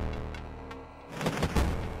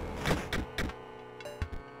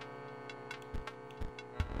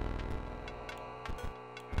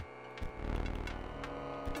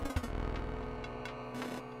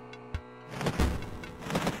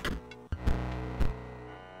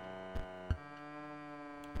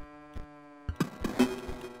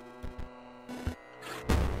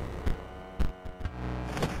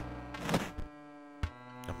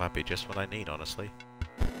 That might be just what I need, honestly.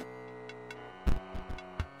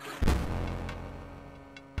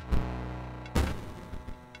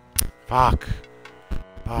 Fuck!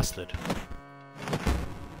 Bastard.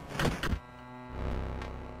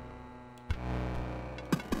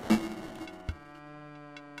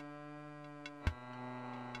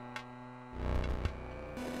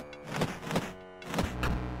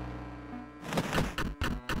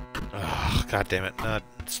 God damn it. No,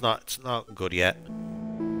 it's not good yet.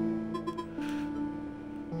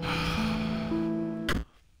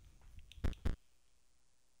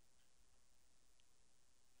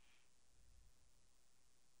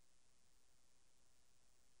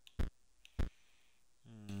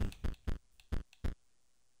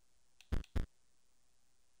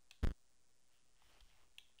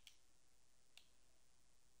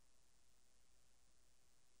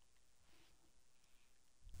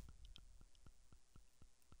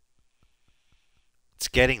 It's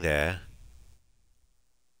getting there.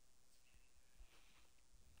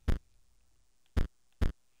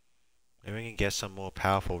 Maybe we can get some more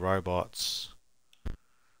powerful robots.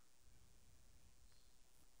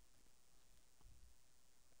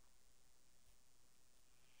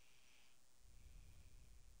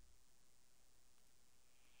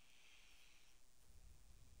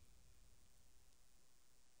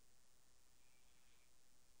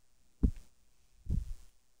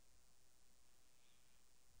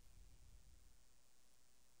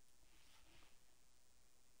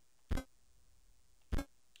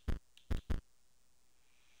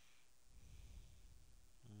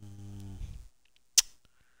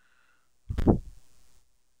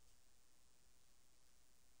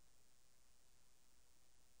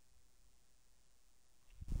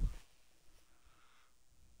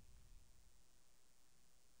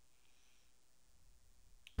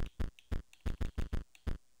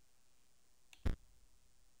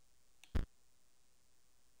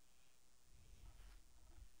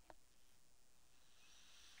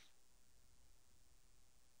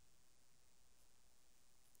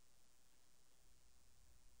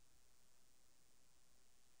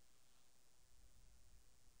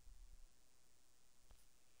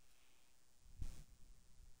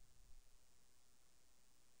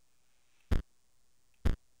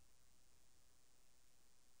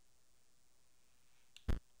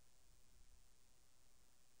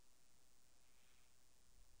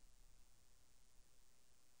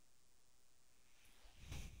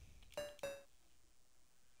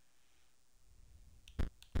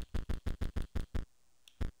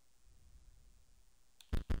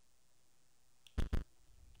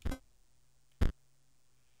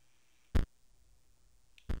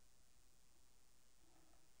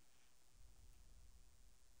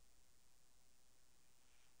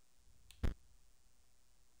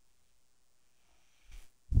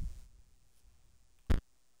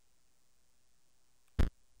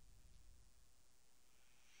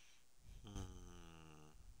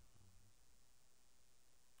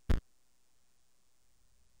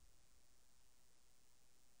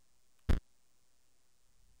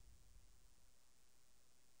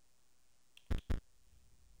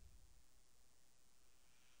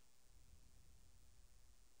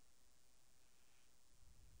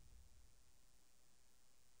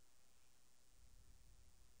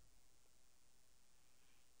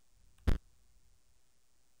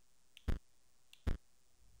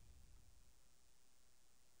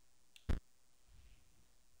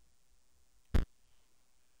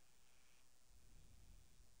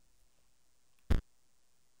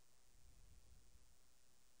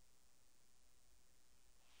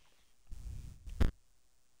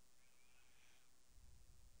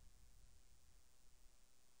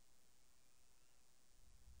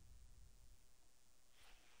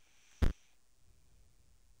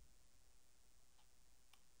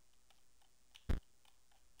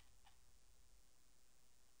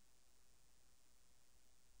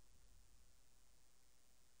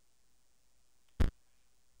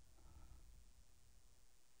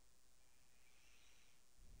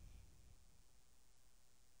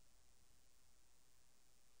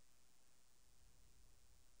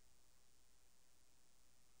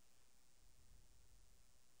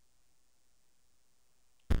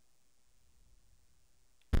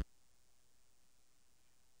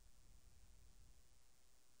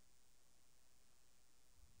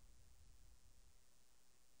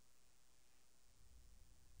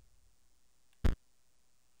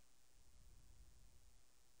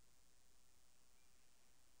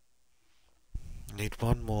 Need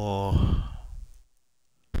one more.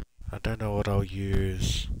 I don't know what I'll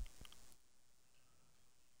use.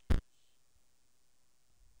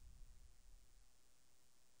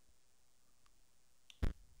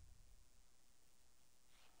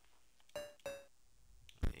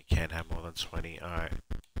 You can't have more than 20. Alright.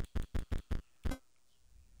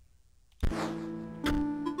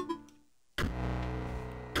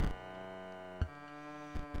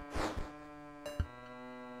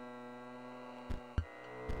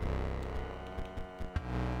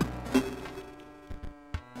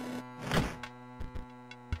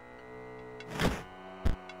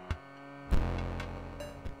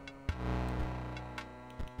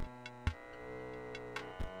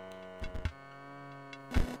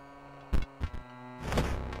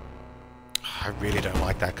 really don't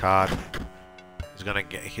like that card.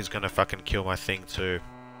 He's gonna fucking kill my thing too.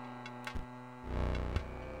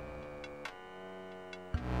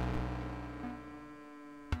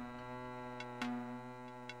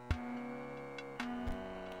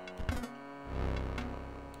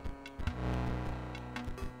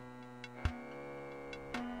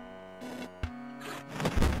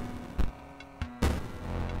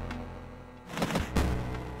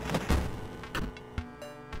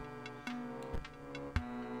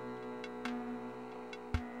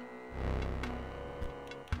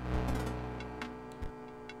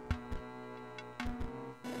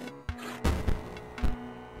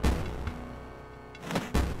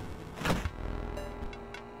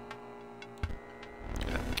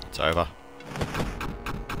 It's over.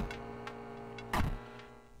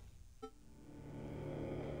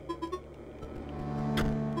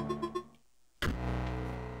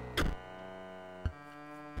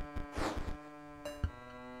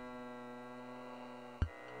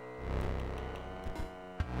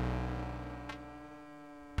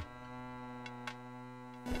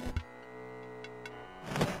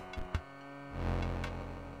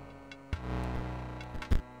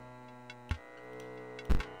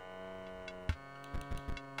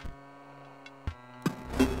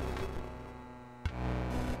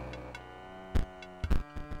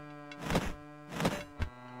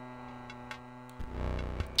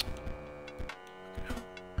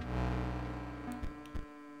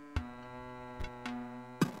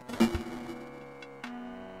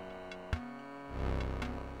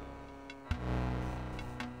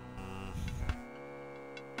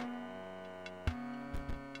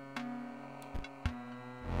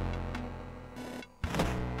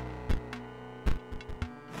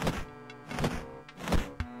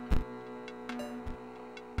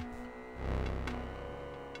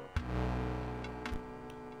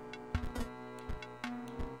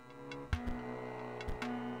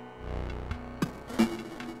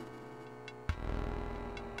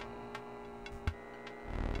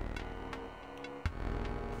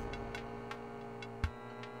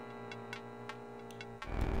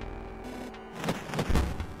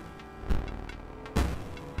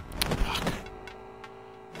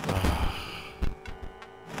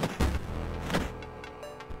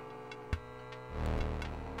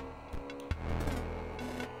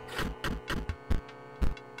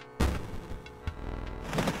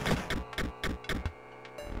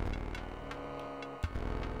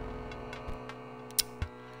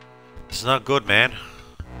 This is not good, man.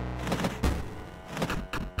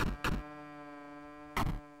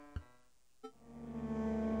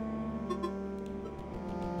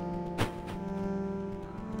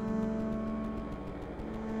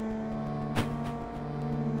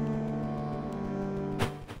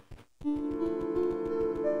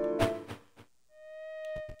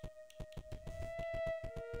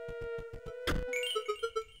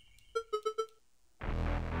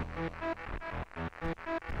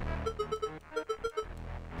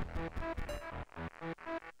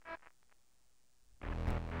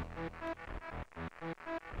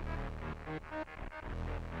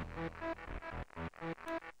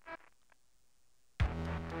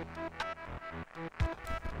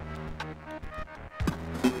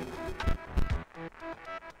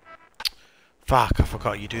 Fuck, I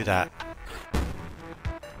forgot you do that.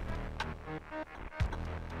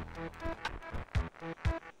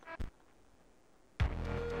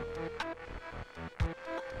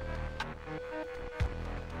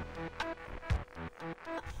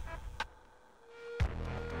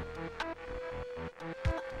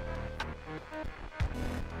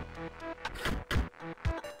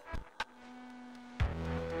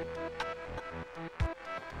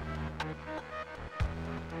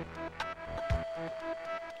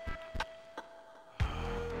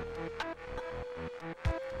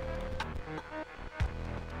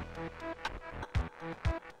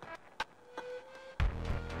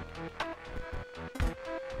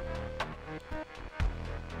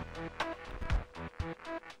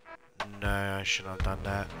 No, I shouldn't have done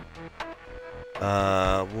that.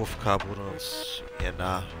 Wolf cub wouldn't. Yeah,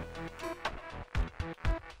 nah.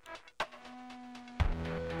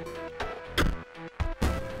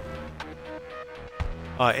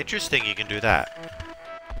 Oh, interesting, you can do that.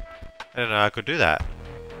 I didn't know I could do that.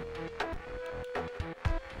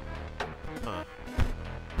 Huh.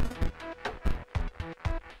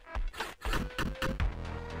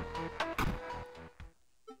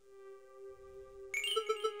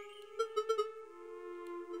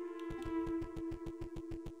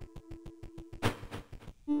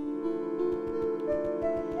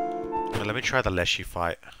 Well, let me try the Leshy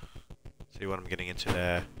fight. See what I'm getting into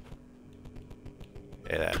there.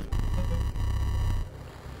 there.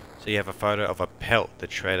 So you have a photo of a pelt the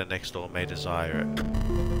trader next door may desire it.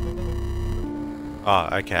 Oh,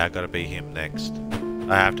 okay, I gotta beat him next.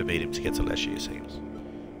 I have to beat him to get to Leshy, it seems.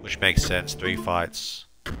 Which makes sense, 3 fights.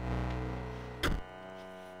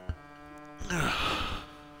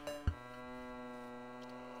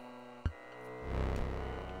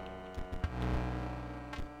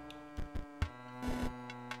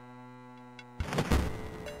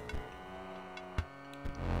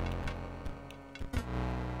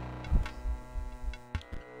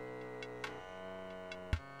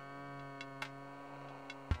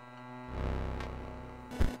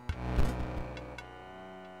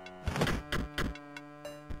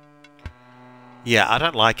 Yeah, I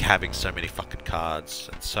don't like having so many fucking cards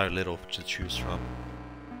and so little to choose from.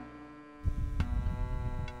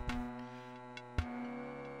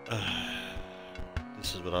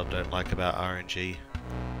 This is what I don't like about RNG.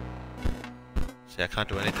 See, I can't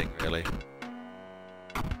do anything really.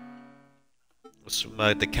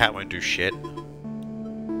 The cat won't do shit.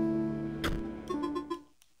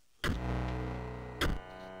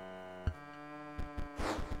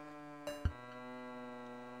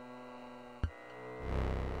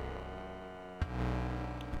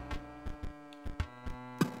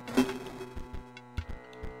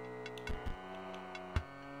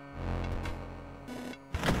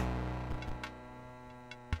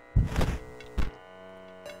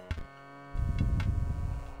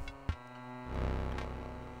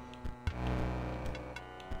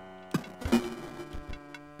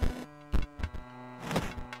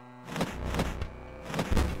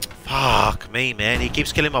 Fuck me, man. He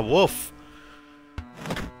keeps killing my wolf.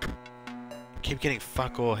 Keep getting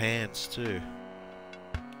fuck all hands, too.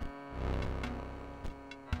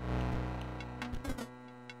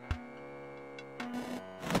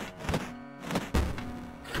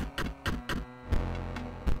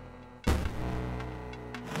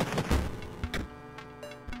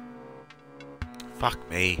 Fuck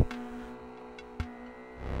me.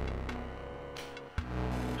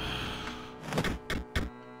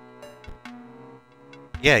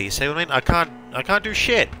 Yeah, you see what I mean? I can't do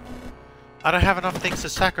shit. I don't have enough things to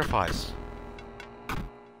sacrifice.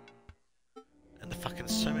 And the fucking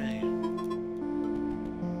so many.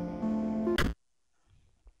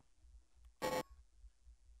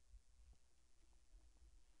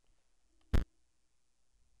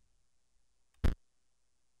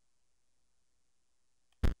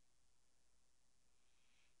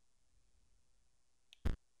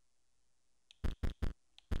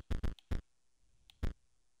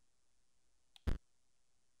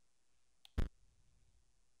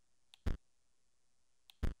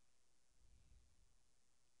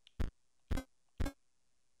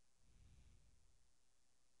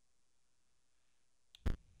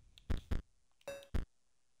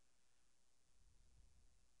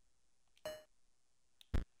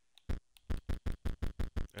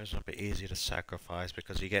 Those might be easier to sacrifice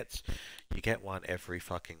because you get one every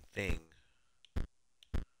fucking thing.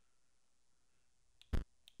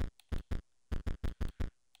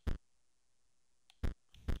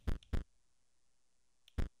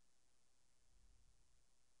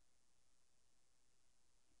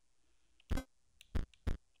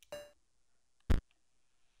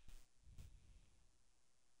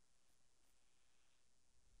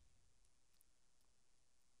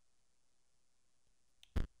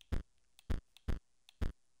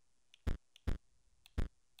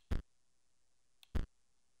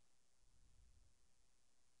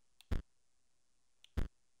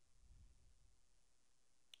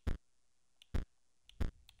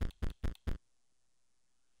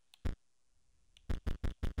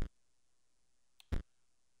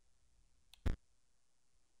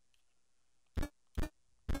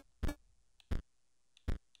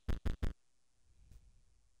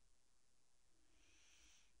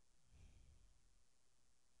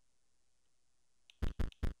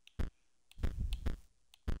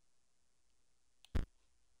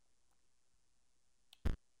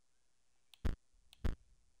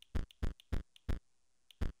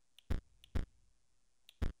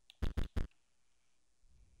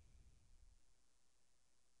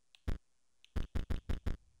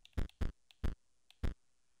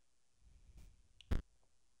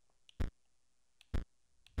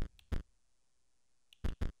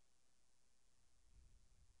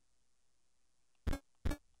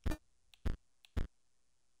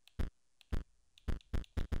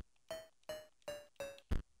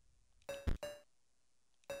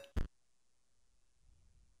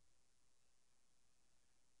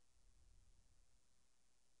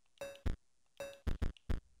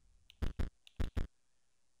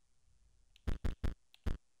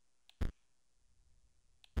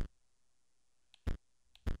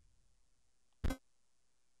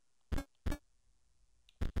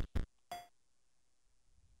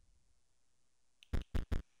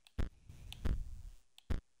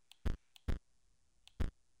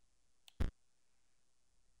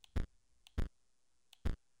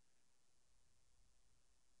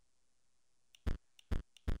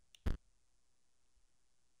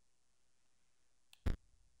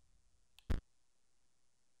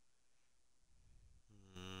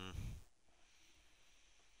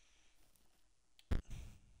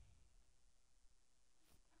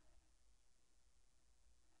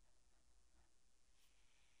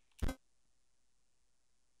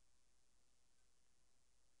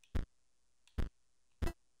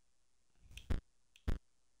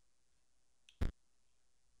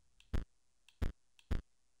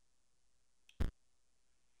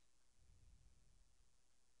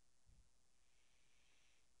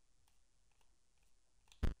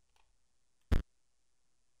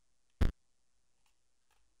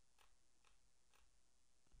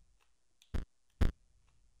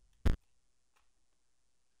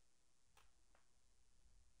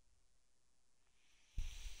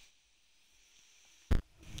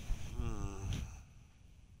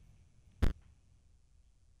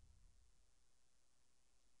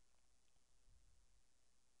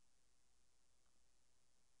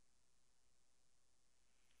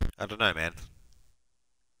 I don't know, man.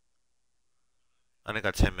 I only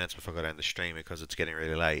got 10 minutes before I got to end the stream because it's getting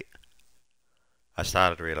really late. I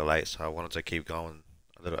started really late, so I wanted to keep going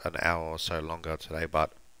an hour or so longer today,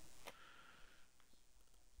 but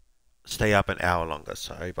stay up an hour longer,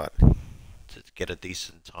 sorry, but to get a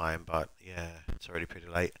decent time, but yeah, it's already pretty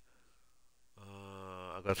late.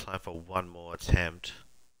 I've got time for one more attempt.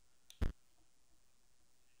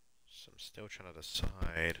 So I'm still trying to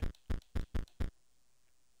decide.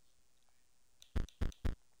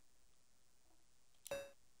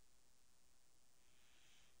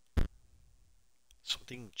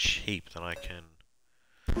 Something cheap that I can...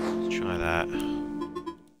 Let's try that.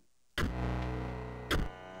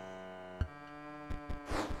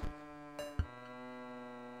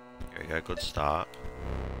 There we go, good start.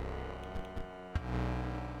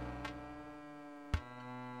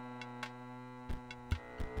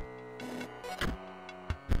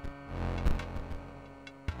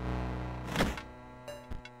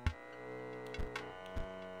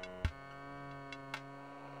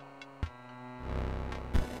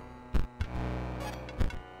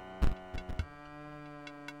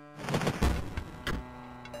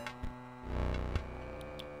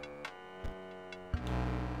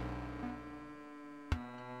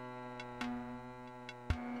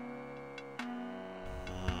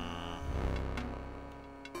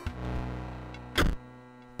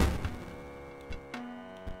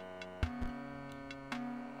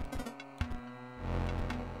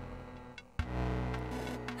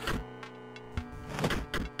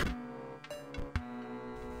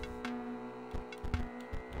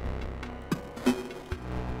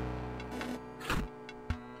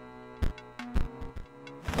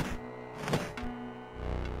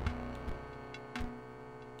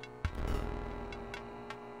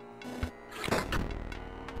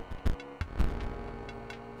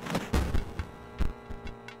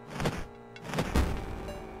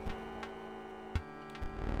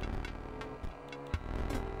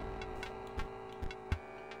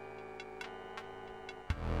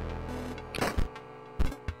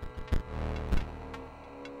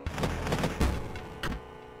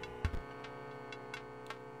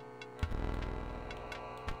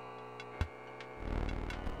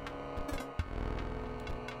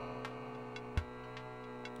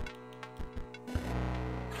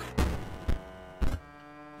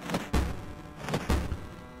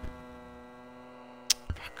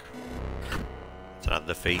 It's another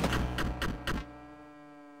defeat.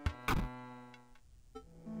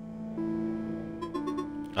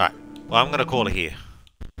 Alright, well I'm gonna call it here.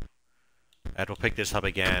 And we'll pick this up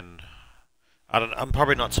again. I'm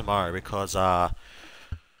probably not tomorrow because well,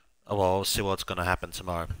 we'll see what's gonna happen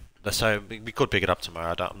tomorrow. So we could pick it up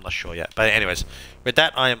tomorrow. I'm not sure yet. But anyways, with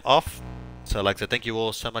that I am off. So I'd like to thank you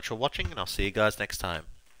all so much for watching, and I'll see you guys next time.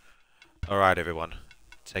 Alright everyone,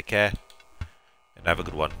 take care and have a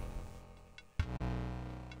good one.